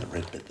don't like the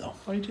red bit though.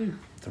 I do.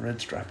 The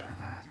red strap.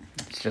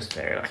 It's just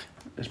there. Like.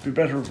 It'd be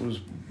better if it was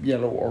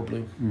yellow or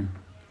blue.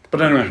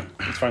 But anyway,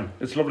 it's fine.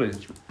 It's lovely.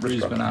 It's Bruised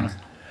wrist banana.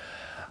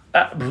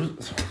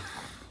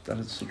 That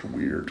is such a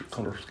weird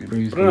colour scheme.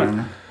 Bruised But anyway,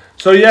 banana.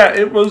 so yeah,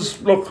 it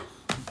was. Look,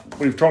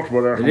 we've talked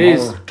about Arkham It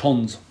is. Horror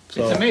tons.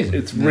 So It's amazing.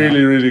 It's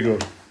really, really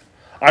good.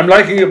 I'm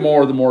liking it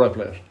more the more I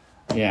play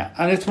it. Yeah,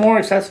 and it's more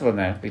accessible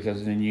now because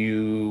of the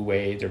new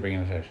way they're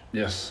bringing it out.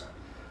 Yes.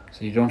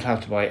 So you don't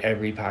have to buy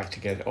every pack to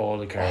get all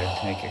the cards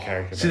to make your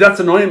character See, better. that's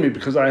annoying me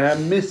because I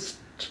missed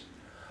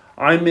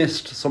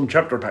some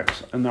chapter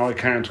packs and now I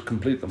can't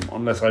complete them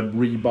unless I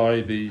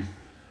rebuy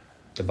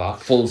the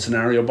box. full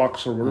scenario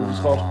box or whatever it's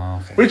called.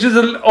 Okay. Which is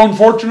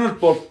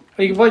unfortunate, but Well,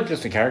 you can buy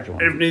just a character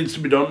one. it needs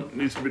to be done. It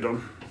needs to be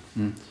done.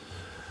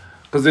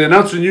 Because they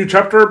announced a new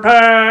chapter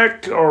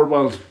pack, or,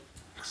 well,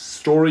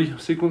 story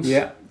sequence.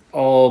 Yeah,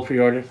 all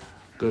pre-ordered.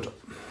 Good.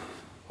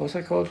 What's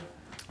that called?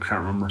 I can't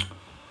remember.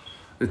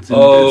 It's a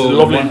Oh,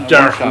 lovely one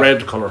dark shot.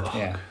 red colour.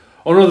 Yeah,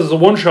 Oh no, there's a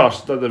one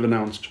shot that they've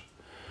announced.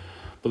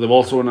 But they've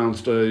also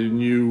announced a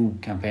new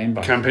campaign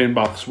box. campaign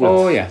box with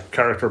Oh, yeah.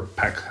 character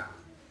pack.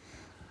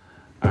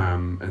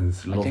 And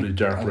it's a lovely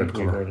dark red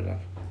we colour. ordered that.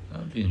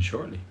 That'll be in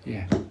shortly.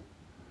 Yeah.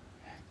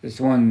 There's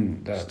the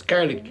one that...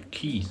 Scarlet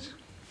Keys.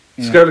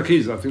 Yeah. Scarlet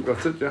Keys, I think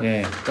that's it, yeah.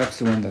 Yeah, that's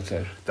the one that's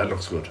out. That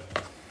looks good.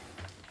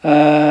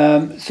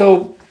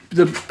 So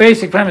the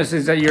basic premise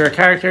is that you're a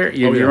character,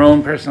 you have your yeah.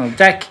 own personal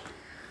deck.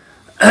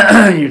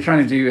 You're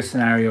trying to do a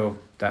scenario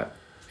that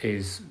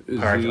is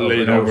part of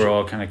laid an out.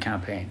 overall kind of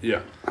campaign.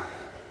 Yeah.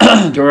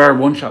 There are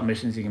one-shot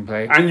missions you can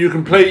play. And you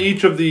can play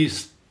each of the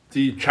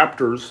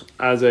chapters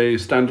as a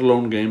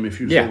standalone game if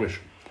you Yeah. so wish.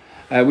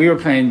 We were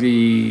playing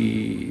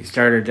the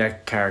starter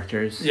deck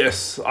characters.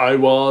 Yes, I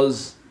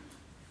was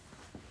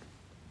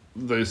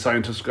the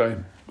scientist guy.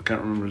 I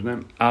can't remember his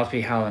name.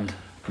 Alfie Howland.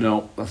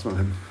 No, that's not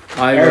him.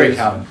 I Eric was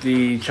Howland.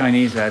 the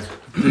Chinese lad.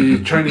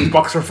 The Chinese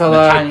boxer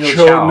fella,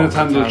 Nathaniel Chow.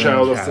 Nathaniel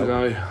Chow, that's the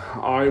Chow. guy.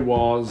 I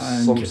was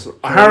And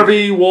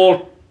Harvey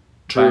Walters.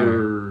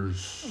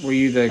 Were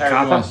you the Harry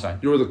copper? Weinstein.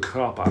 You were the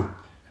copper.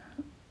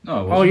 No, it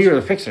Oh, wasn't. you were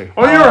the fixer.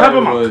 Oh, you were I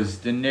Habermock. was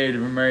the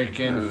Native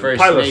American First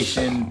pilot.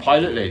 Nation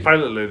pilot lady.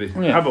 Pilot lady.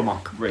 Yeah.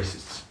 Habermock.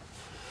 Racists.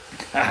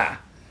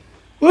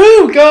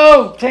 Woo!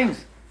 Go!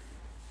 Things.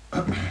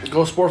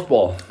 Go sports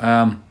ball.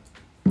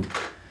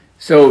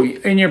 So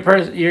in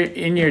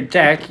your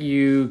deck,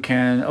 you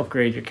can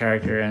upgrade your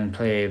character and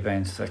play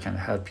events that can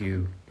help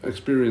you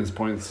Experience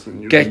points.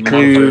 And you get can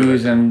modify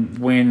clues it. and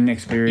win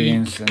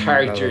experience. Each and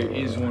character blah, blah,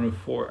 blah, is blah. one of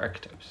 4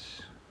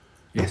 archetypes.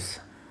 Yes.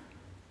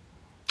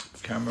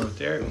 Can't remember what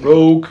they're.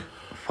 Rogue,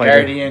 Fighter.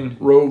 Guardian,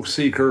 Rogue,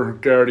 Seeker,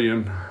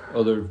 Guardian.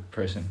 other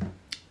person.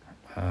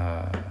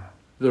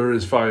 There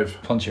is 5.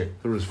 Puncher.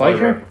 There is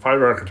Fighter?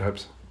 5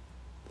 archetypes.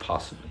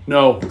 Possibly.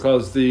 No,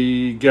 because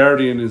the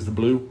Guardian is the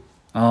blue.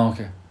 Oh,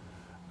 okay.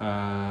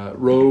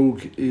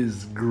 Rogue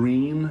is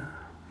green.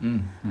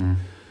 Mm.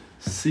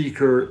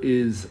 Seeker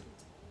is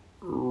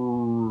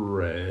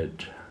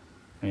red.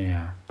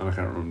 Yeah. And I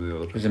can't remember the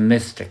other. There's a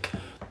mystic.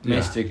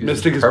 Mystic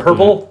Mystic is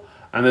purple.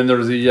 And then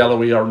there's a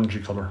yellowy,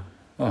 orangey colour.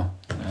 Oh.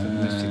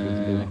 Mystic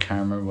is blue. I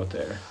can't remember what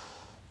they're.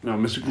 No,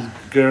 Mystic is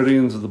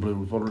Guardians of the blue.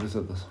 We've already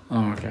said this.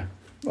 Oh, okay.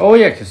 Oh,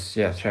 yeah, because,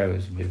 yeah, Chow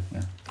is blue.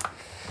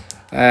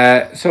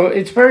 Yeah. So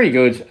it's very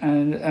good,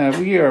 and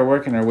we are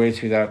working our way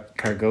through that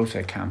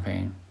Cargosa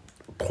campaign.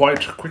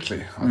 Quite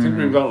quickly. I think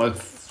we've got like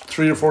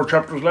 3 or 4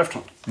 chapters left.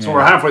 So Yeah.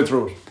 we're halfway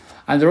through it.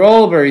 And they're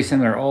all very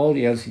similar. All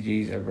the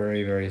LCGs are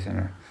very, very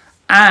similar.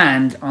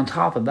 And on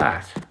top of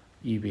that,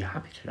 you'd be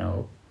happy to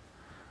know,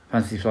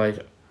 Fantasy Flight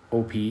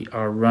OP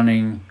are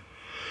running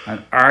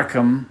an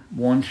Arkham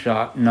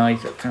one-shot night,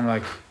 kind of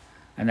like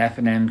an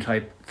F&M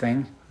type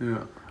thing, Yeah.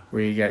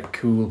 where you get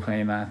cool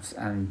playmats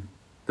and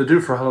They do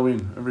for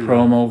Halloween every year.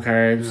 promo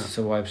cards. Yeah.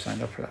 So I've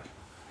signed up for that.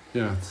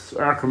 Yeah, it's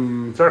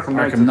Arkham Knights. I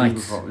Arkham think Knights,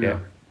 it's called, yeah.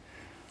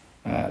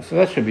 So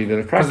that should be a bit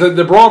of crack. Because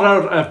they brought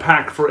out a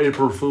pack for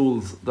April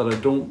Fools that I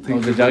don't think...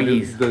 Oh, the they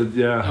did- doggies.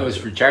 yeah. Oh, it's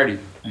for charity.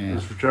 Yeah.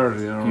 It's for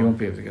charity. Yeah. You won't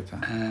be able to get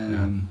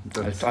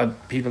that.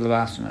 People have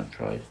asked and I've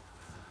tried.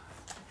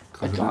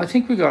 I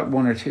think we got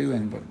 1 or 2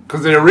 in, but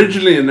Because they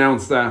originally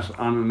announced that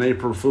on an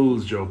April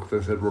Fool's joke. They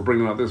said, we're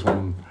bringing out this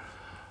one,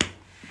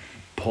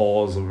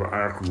 Paws of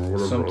Arkham or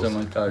whatever it Something was.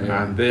 like that,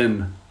 yeah. And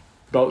then,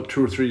 about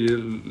 2 or 3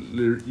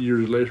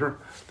 years later,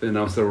 they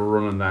announced they were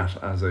running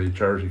that as a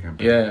charity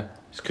campaign. Yeah.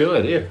 It's a cool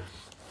idea.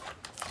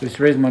 just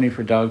raise money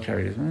for dog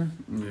charities, isn't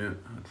it? Yeah.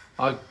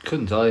 I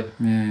couldn't tell you.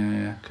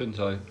 Yeah. Couldn't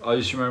tell you. I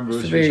just remember it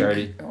What's was the for big?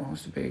 charity.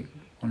 What's the big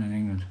one in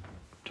England?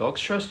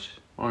 Dogs Trust?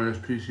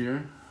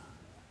 ISPCA?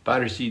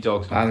 Battersea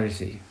Dogs.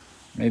 Battersea.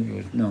 Maybe it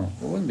was no.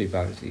 It wouldn't be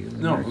Battersea. It was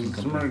an No, American it's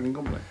an company. American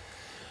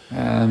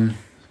company.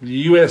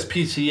 The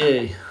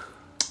USPCA.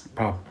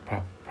 Prop.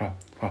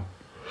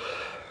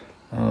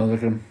 Oh,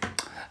 look at him.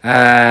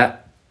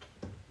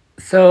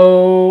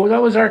 So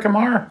that was Arkham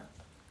Horror.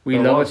 We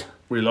love it.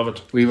 We love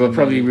it. We will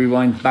probably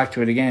rewind back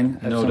to it again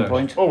at No some doubt.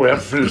 point. Oh, we have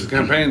to finish the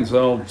campaign,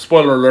 so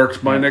spoiler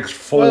alert, my next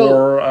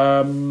 4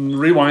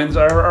 rewinds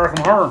are Arkham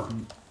Horror.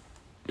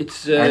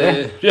 It's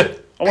they? Yeah,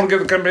 I want to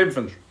get the campaign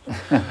finished.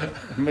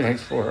 My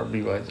next 4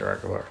 rewinds are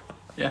Arkham Horror.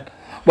 yeah.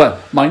 Well,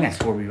 my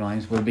next 4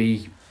 rewinds will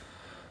be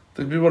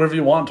They can be whatever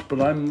you want, but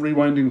I'm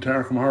rewinding to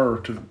Arkham Horror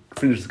to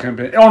finish the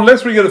campaign. Oh,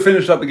 unless we get it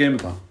finished at the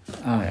game-a-thon.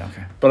 Oh yeah,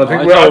 okay. But I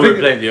think I we're, I thought we were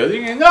think playing the other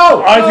game.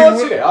 No, I no, think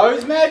it's we- okay. I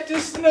was mad.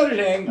 Just another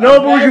thing. no,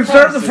 I'm but we mad can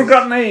start the promises.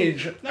 Forgotten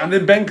Age, and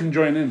then Ben can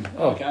join in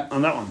Okay.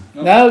 on that one.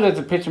 Now that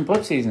the pitch and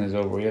putt season is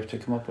over, we have to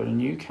come up with a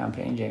new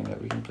campaign game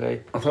that we can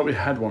play I thought we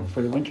had one.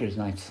 for the winter's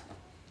nights.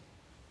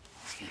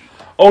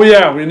 Oh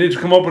yeah, we need to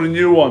come up with a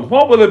new one.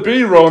 What will it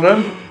be,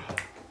 Ronan?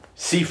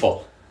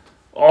 Seafall.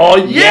 Oh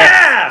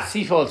yeah!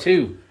 Seafall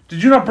 2.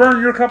 Did you not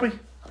burn your copy?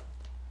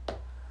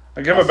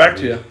 I gave it back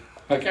to you.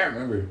 I can't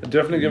remember. I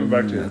definitely gave it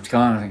back to you. It's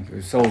gone, I think. It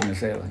was sold in a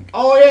sale, I think.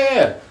 Oh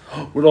yeah.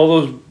 With all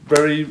those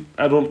very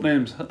adult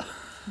names.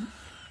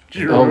 Do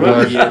you Oh,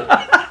 remember? God.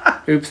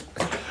 yeah. Oops.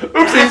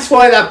 That's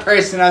why that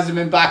person hasn't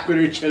been back with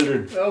her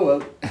children. Oh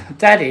well.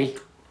 Daddy,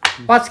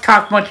 what's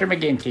Cockmuncher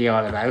McGinty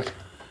all about?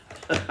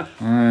 I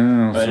don't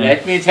know. But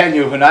let me tell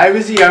you, when I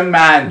was a young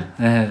man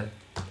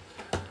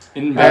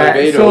in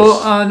Barbados, So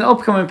on the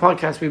upcoming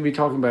podcast, we'll be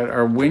talking about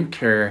our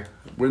winter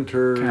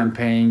Winter.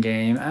 campaign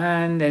game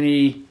and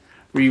any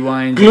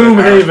rewinds.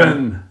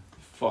 Gloomhaven.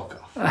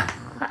 fuck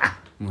off.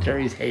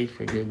 Jerry's hate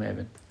for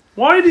Gloomhaven.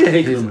 Why do you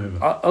hate Is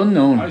Gloomhaven?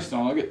 unknown. I just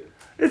don't like it.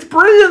 It's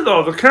brilliant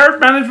though. The card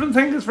management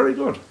thing is very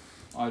good.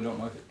 I don't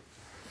like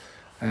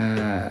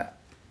it.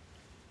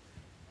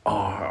 Oh,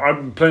 I've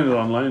been playing it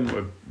online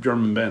with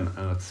German Ben,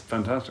 and it's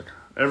fantastic.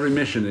 Every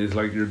mission is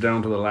like you're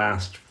down to the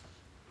last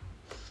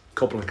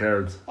couple of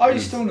cards. I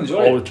just don't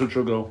enjoy Always it. touch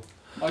or go.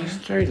 I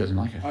just Jerry doesn't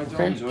like it. I don't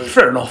Okay. enjoy it.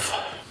 Fair enough.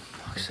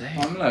 Fuck's sake.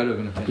 I'm allowed to have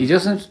an opinion. He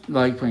doesn't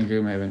like playing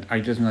Gloomhaven. Or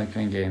he doesn't like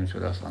playing games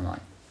with us online.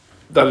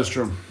 That is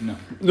true. No.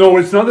 No,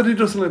 it's not that he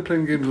doesn't like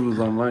playing games with us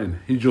online.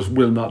 He just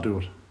will not do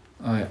it.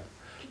 Oh yeah.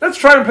 Let's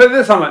try and play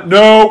this online.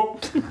 No.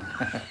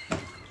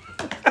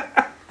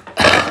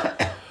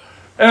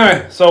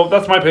 Anyway, so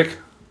that's my pick.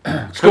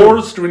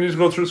 Scores? Do we need to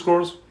go through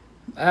scores?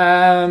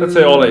 Let's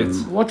say all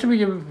eights. What did we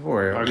give it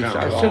before? I can't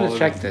I recall. should have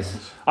checked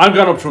this. I've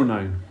gone up to a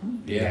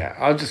 9. Yeah,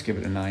 I'll just give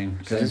it a 9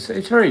 because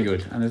it's very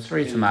good and it's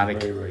very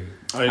thematic. Very, very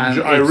good. I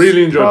And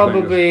really enjoy playing it.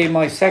 Probably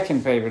my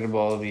second favorite of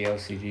all the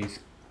LCGs.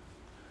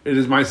 It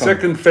is my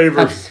second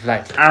favourite That's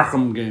like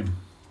Arkham game.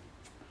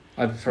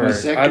 I My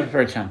second-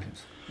 prefer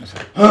Champions.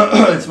 Myself.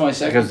 It's my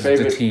second Because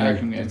favorite the team,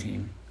 Arkham the game.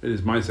 team. It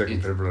is my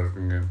second favourite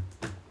Arkham game.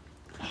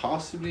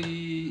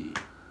 Possibly,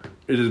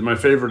 It is my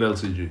favourite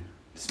LCG.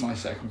 it's my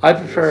second. I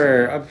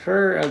favorite.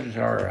 prefer Elder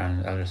Tower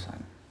and Elder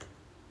Sign.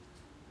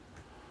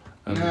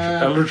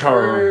 Elder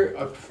Tower,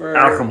 I prefer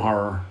Arkham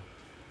Horror,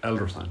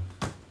 Elder Sign.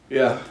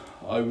 Yeah,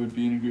 I would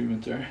be in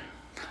agreement there.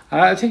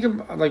 I think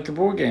like the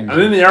board games. And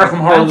then the Arkham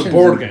Horror, the Mansions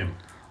board and- game.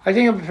 I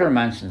think I prefer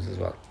Mansions as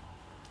well.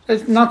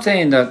 It's not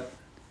saying that.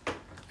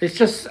 It's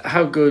just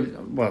how good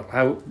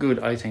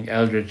I think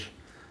Elder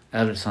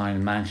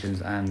Sign,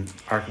 Mansions, and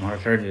Arkham Horror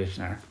 3rd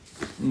Edition are.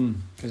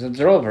 Because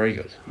they're all very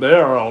good. They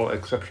are all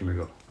exceptionally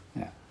good.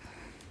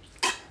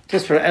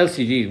 Just for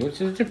LCG,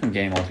 which is a different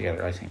game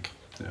altogether, I think.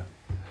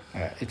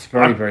 Yeah. It's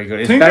very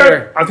good. It's think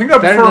better. I think I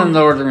better prefer. than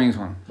Lord of the Rings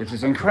one, which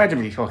is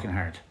incredibly fucking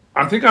hard.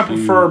 I think I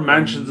prefer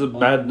Mansions of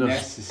Madness.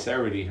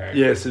 Necessarily hard.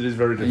 Yes, it is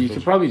very And you could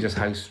difficult. probably just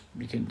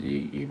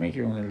you make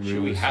your own little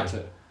Sure, we rules had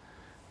to.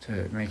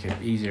 to make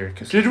it easier.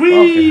 Cause Did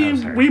fucking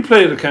hell's hard. we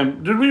played a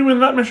camp? Did we win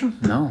that mission?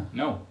 No,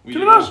 No, we Did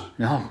did we not?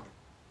 no,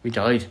 we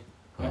died.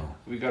 Yeah,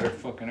 we got our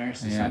fucking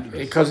arses Yeah, handed to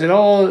us. because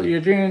you're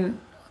doing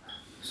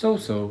so.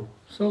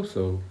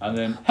 And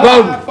then,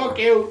 Boom! fuck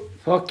you!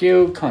 Fuck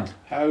you, cunt.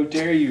 How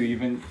dare you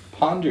even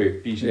ponder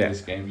beating Yeah.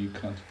 this game, you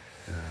cunt.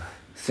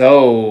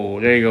 So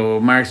there you go.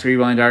 Mark's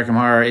Rewind Arkham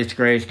Horror. It's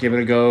great. Give it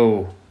a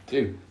go.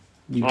 Dude,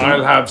 You I'll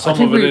don't- have I some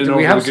think of it in. we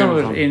over have the some game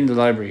of time. it in the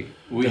library.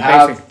 we The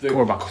have basic the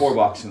core box. core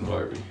box in the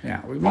library.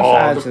 Yeah, we must Oh,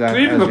 add to that.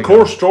 even as the we core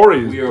go. story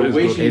is We are is good.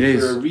 waiting It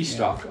for is. a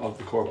restock of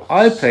the core box.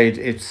 I played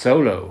it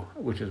solo,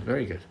 which was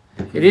very good.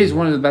 It is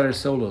one of the better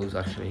solos,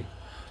 actually.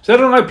 See, I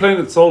don't like playing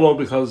it solo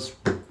because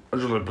I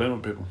just like playing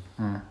with people.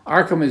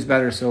 Arkham is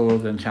better solo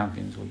than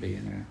Champions will be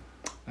in there,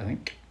 I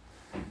think.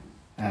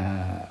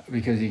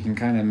 Because you can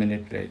kind of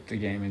manipulate the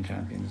game in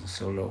Champions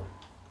solo.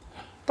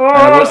 Oh,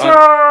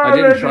 I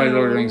didn't try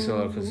Lord of the Rings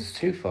solo because it's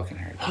too fucking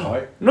hard.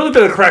 Right. Another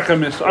bit of crack I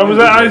missed.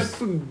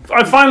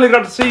 I finally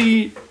got to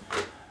see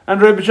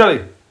Andrea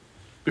Bocelli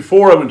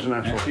before I went to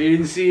Nashville. He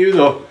didn't see you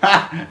though.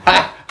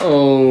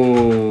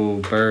 Oh,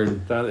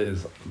 burn. That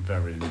is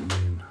very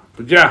mean.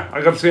 But yeah,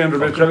 I got to see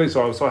Andrea Bocelli,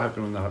 so I was so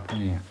happy when that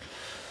happened. Yeah.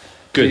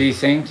 Good. Did he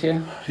sing to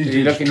you? He Did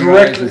did look in your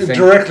eyes and sing?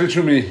 directly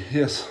to me,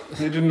 yes.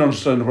 He didn't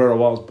understand where I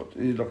was, but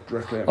he looked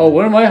directly at me. Oh,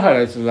 one of my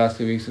highlights of the last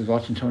 2 weeks was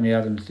watching Tony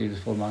Adams do the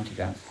full Monty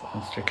dance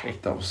on Strictly.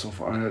 That was so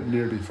fun. I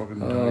nearly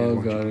fucking Oh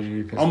died. god, it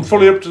really pissed I'm me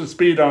fully off. up to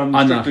speed on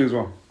I'm Strictly not. as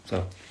well.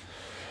 So,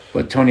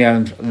 but Tony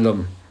Adams, love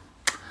him.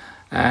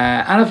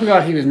 And I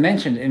forgot he was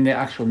mentioned in the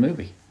actual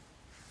movie.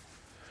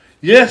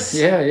 Yes.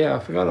 Yeah, I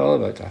forgot all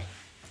about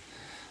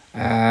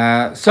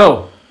that.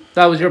 So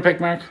that was your pick,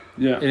 Mark.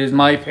 Yeah. It is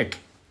my pick.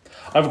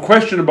 I have a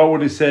question about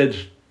what he said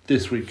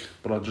this week,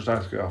 but I'll just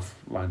ask you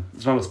offline.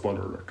 It's not a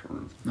spoiler alert.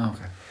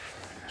 Okay.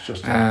 It's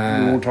just we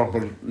won't talk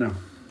about it now.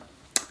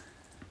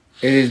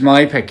 It is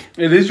my pick.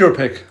 It is your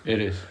pick. It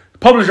is.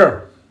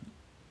 Publisher.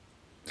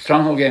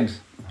 Stronghold Games.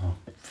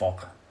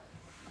 Fuck.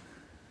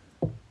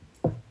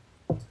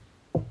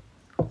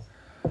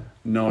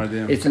 No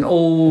idea. It's an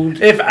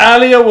old. If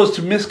Alia was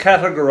to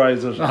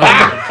miscategorize it,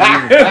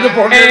 the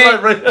board game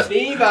library.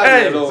 Leave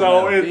Alia alone.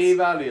 so man. it's- Leave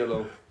Alia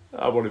alone.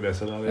 I'm only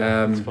messing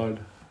Alia. It's fine.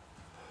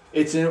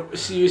 It's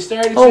so you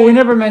started. Oh, we saying-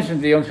 never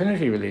mentioned the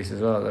Infinity release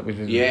as well. That was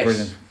Yes.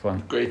 brilliant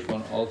fun. Great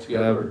fun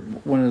altogether.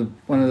 One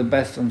of the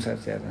best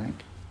unsets yet, I think.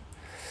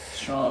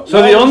 Strong.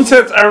 So the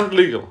unsets aren't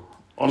legal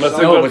unless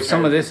they No, got but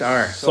some of this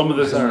are. some of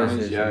this are.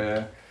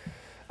 Yeah.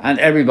 And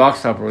every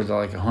box topper was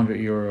like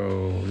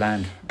 €100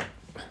 land.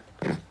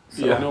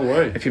 So Yeah, no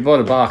way. if you bought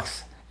a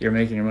box, you're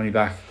making your money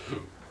back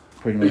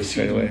pretty much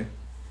straight away.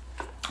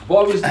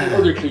 What was the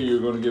other clue you were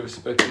going to give us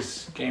about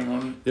this game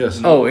run?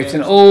 Yes. Oh, it's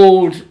an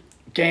old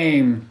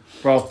game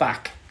brought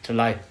back to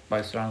life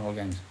by Stronghold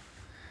Games.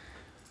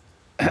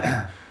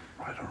 I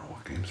don't know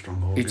what game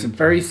Stronghold. It's a Games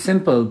very are.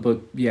 simple but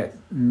yet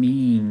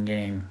mean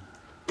game.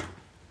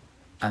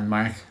 And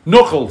Mark,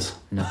 Knuckles.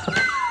 no,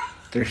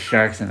 there's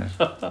sharks in it.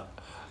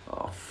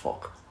 Oh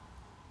fuck.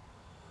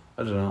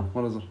 I don't know.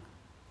 What is it?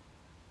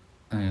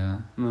 Oh, yeah.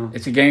 No.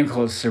 It's a game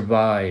called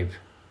Survive.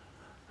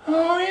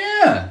 Oh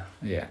yeah.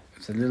 Yeah,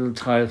 it's a little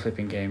tile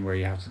flipping game where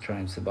you have to try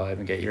and survive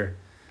and get your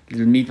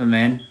little meeple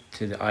men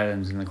to the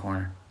islands in the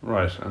corner.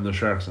 Right, and the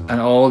sharks in it.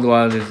 And all the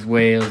while there's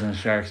whales and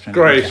sharks trying to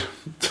Great.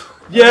 catch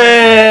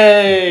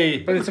Yay!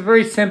 you. But it's a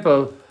very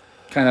simple,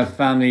 kind of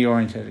family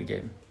oriented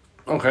game.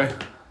 Okay.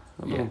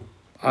 Yeah.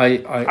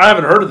 I I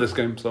haven't heard of this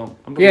game, so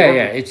I'm looking yeah, forward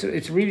yeah, to it.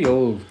 it's a really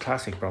old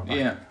classic proper.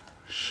 Yeah.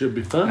 Should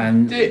be fun.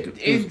 And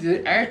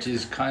The art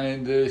is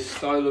kind of the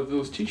style of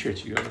those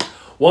t-shirts you got.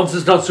 Once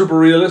it's not super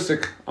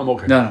realistic, I'm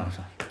okay. no, it's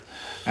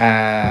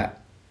not.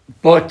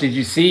 But did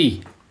you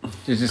see?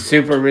 There's a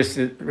super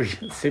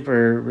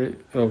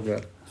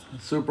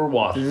Super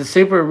what? There's a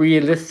super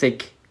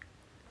realistic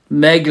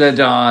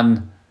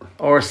Megalodon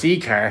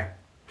RC car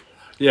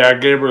Yeah,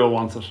 Gabriel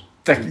wants it.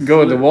 that can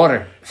go in the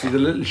water. He's a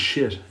little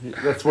shit.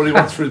 That's what he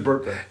wants for his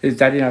birthday. Is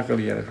Daddy not going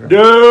to get it for him?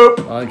 Nope.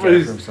 I'll get it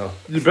He's- for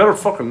himself. You better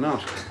fucking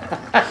not.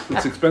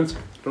 It's expensive.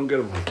 Don't get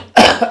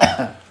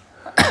it.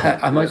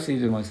 I might see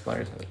the one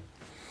Spire title.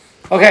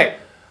 Okay,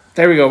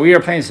 there we go. We are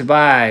playing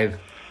Survive.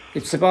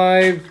 It's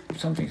Survive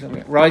something.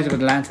 Rise of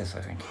Atlantis,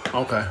 I think.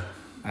 Okay.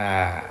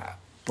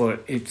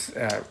 But it's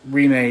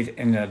remade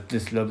in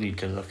this lovely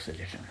deluxe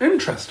edition.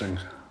 Interesting.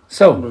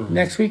 So,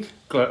 next week,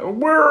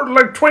 We're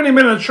like 20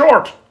 minutes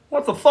short.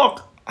 What the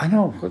fuck? I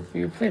know, but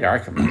we played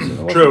Arkham.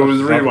 So there wasn't True, it much was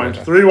to the talk rewind.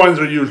 about. The rewinds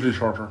are usually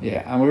shorter.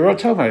 Yeah, and we were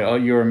talking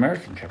about your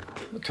American trip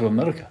to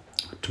America.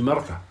 To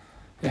America.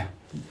 Yeah.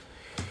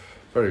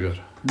 Very good.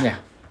 Yeah.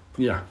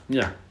 Yeah.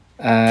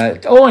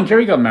 And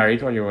Jerry got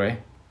married while you were away.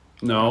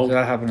 No, Did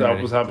that happen that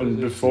already? was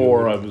happened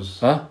before I was.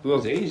 Huh? It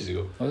was ages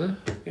ago. Was it?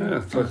 Yeah,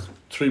 it's like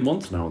 3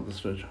 months now at this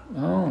stage.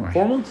 Oh, right.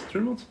 4 months?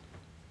 3 months?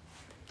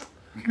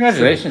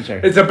 Congratulations,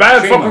 Jerry. It's a bad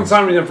 3 fucking months.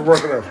 sign when you have to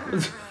work it out.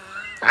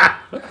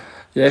 3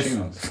 Yes.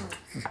 months.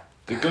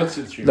 The guts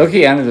of 3 months.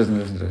 Lucky Anna doesn't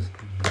listen to this.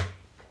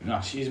 No,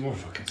 she's more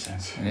fucking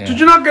sense. Yeah. Did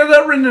you not get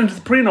that written into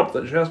the prenup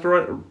that she has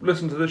to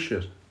listen to this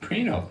shit?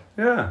 Prenup?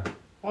 Yeah.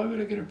 Why would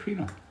I get a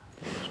prenup?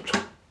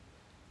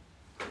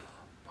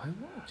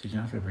 Did you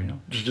not get a prenup?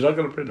 Did you not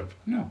get a prenup?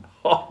 No.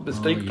 Oh,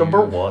 mistake Oh, number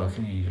you 1.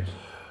 fucking idiot.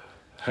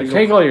 Hang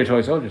Take on. all your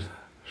toy soldiers.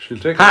 She'll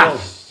take it Half.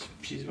 all.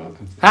 She's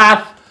welcome.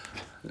 Half.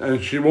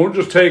 And she won't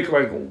just take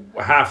like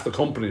half the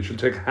company, she'll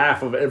take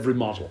half of every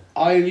model.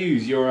 I'll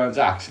use Euron's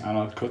axe and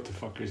I'll cut the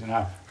fuckers in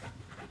half.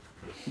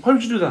 Why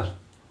would you do that?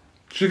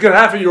 She'll get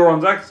half of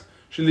Euron's axe,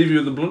 she'll leave you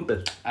with the blunt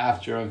bit.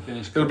 After I'm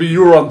finished. It'll be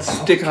Euron's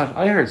stick. God,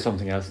 I heard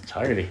something else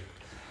entirely.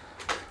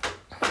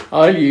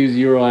 I'll use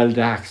Euro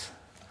Dax.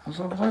 I was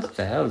like, what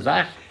the hell is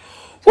that?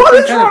 What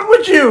is kind wrong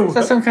with you? Is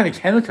that some kind of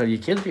chemical you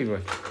kill people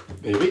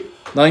with? Maybe.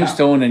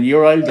 Limestone and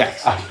Euro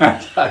Dax.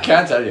 I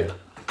can't tell you.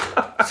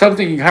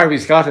 Something Harvey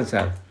Scott had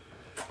said.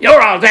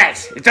 Euro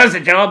Dax! It does the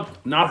job!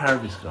 Not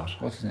Harvey Scott.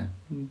 What's his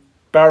name?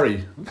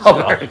 Barry.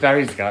 Oh,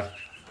 Barry Scott.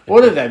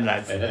 One of them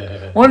lads.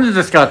 One of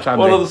the Scott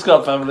family. One of the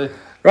Scott family.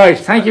 Right,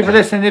 thank you for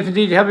listening. If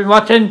indeed you have been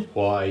watching.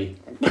 Why?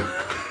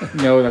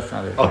 No, that's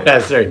not it. Oh,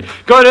 that's right.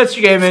 Go on, that's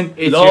your gaming.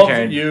 It's Love your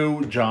turn.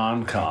 you,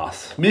 John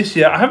Coss. Miss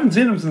you. I haven't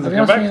seen him since Have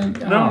I you came not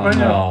back. seen- No, oh, right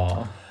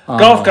now. no.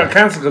 Golf got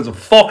cancelled because of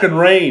fucking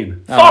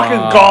rain. Oh, Fucking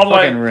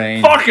godlike. fucking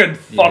rain. Fucking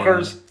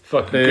fuckers.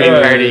 Fucking Boo,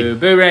 green party.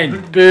 boo, rain.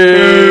 Boo,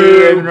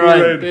 Boo, Raven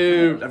Ryan. rain.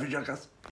 Boo. Love you, John Coss.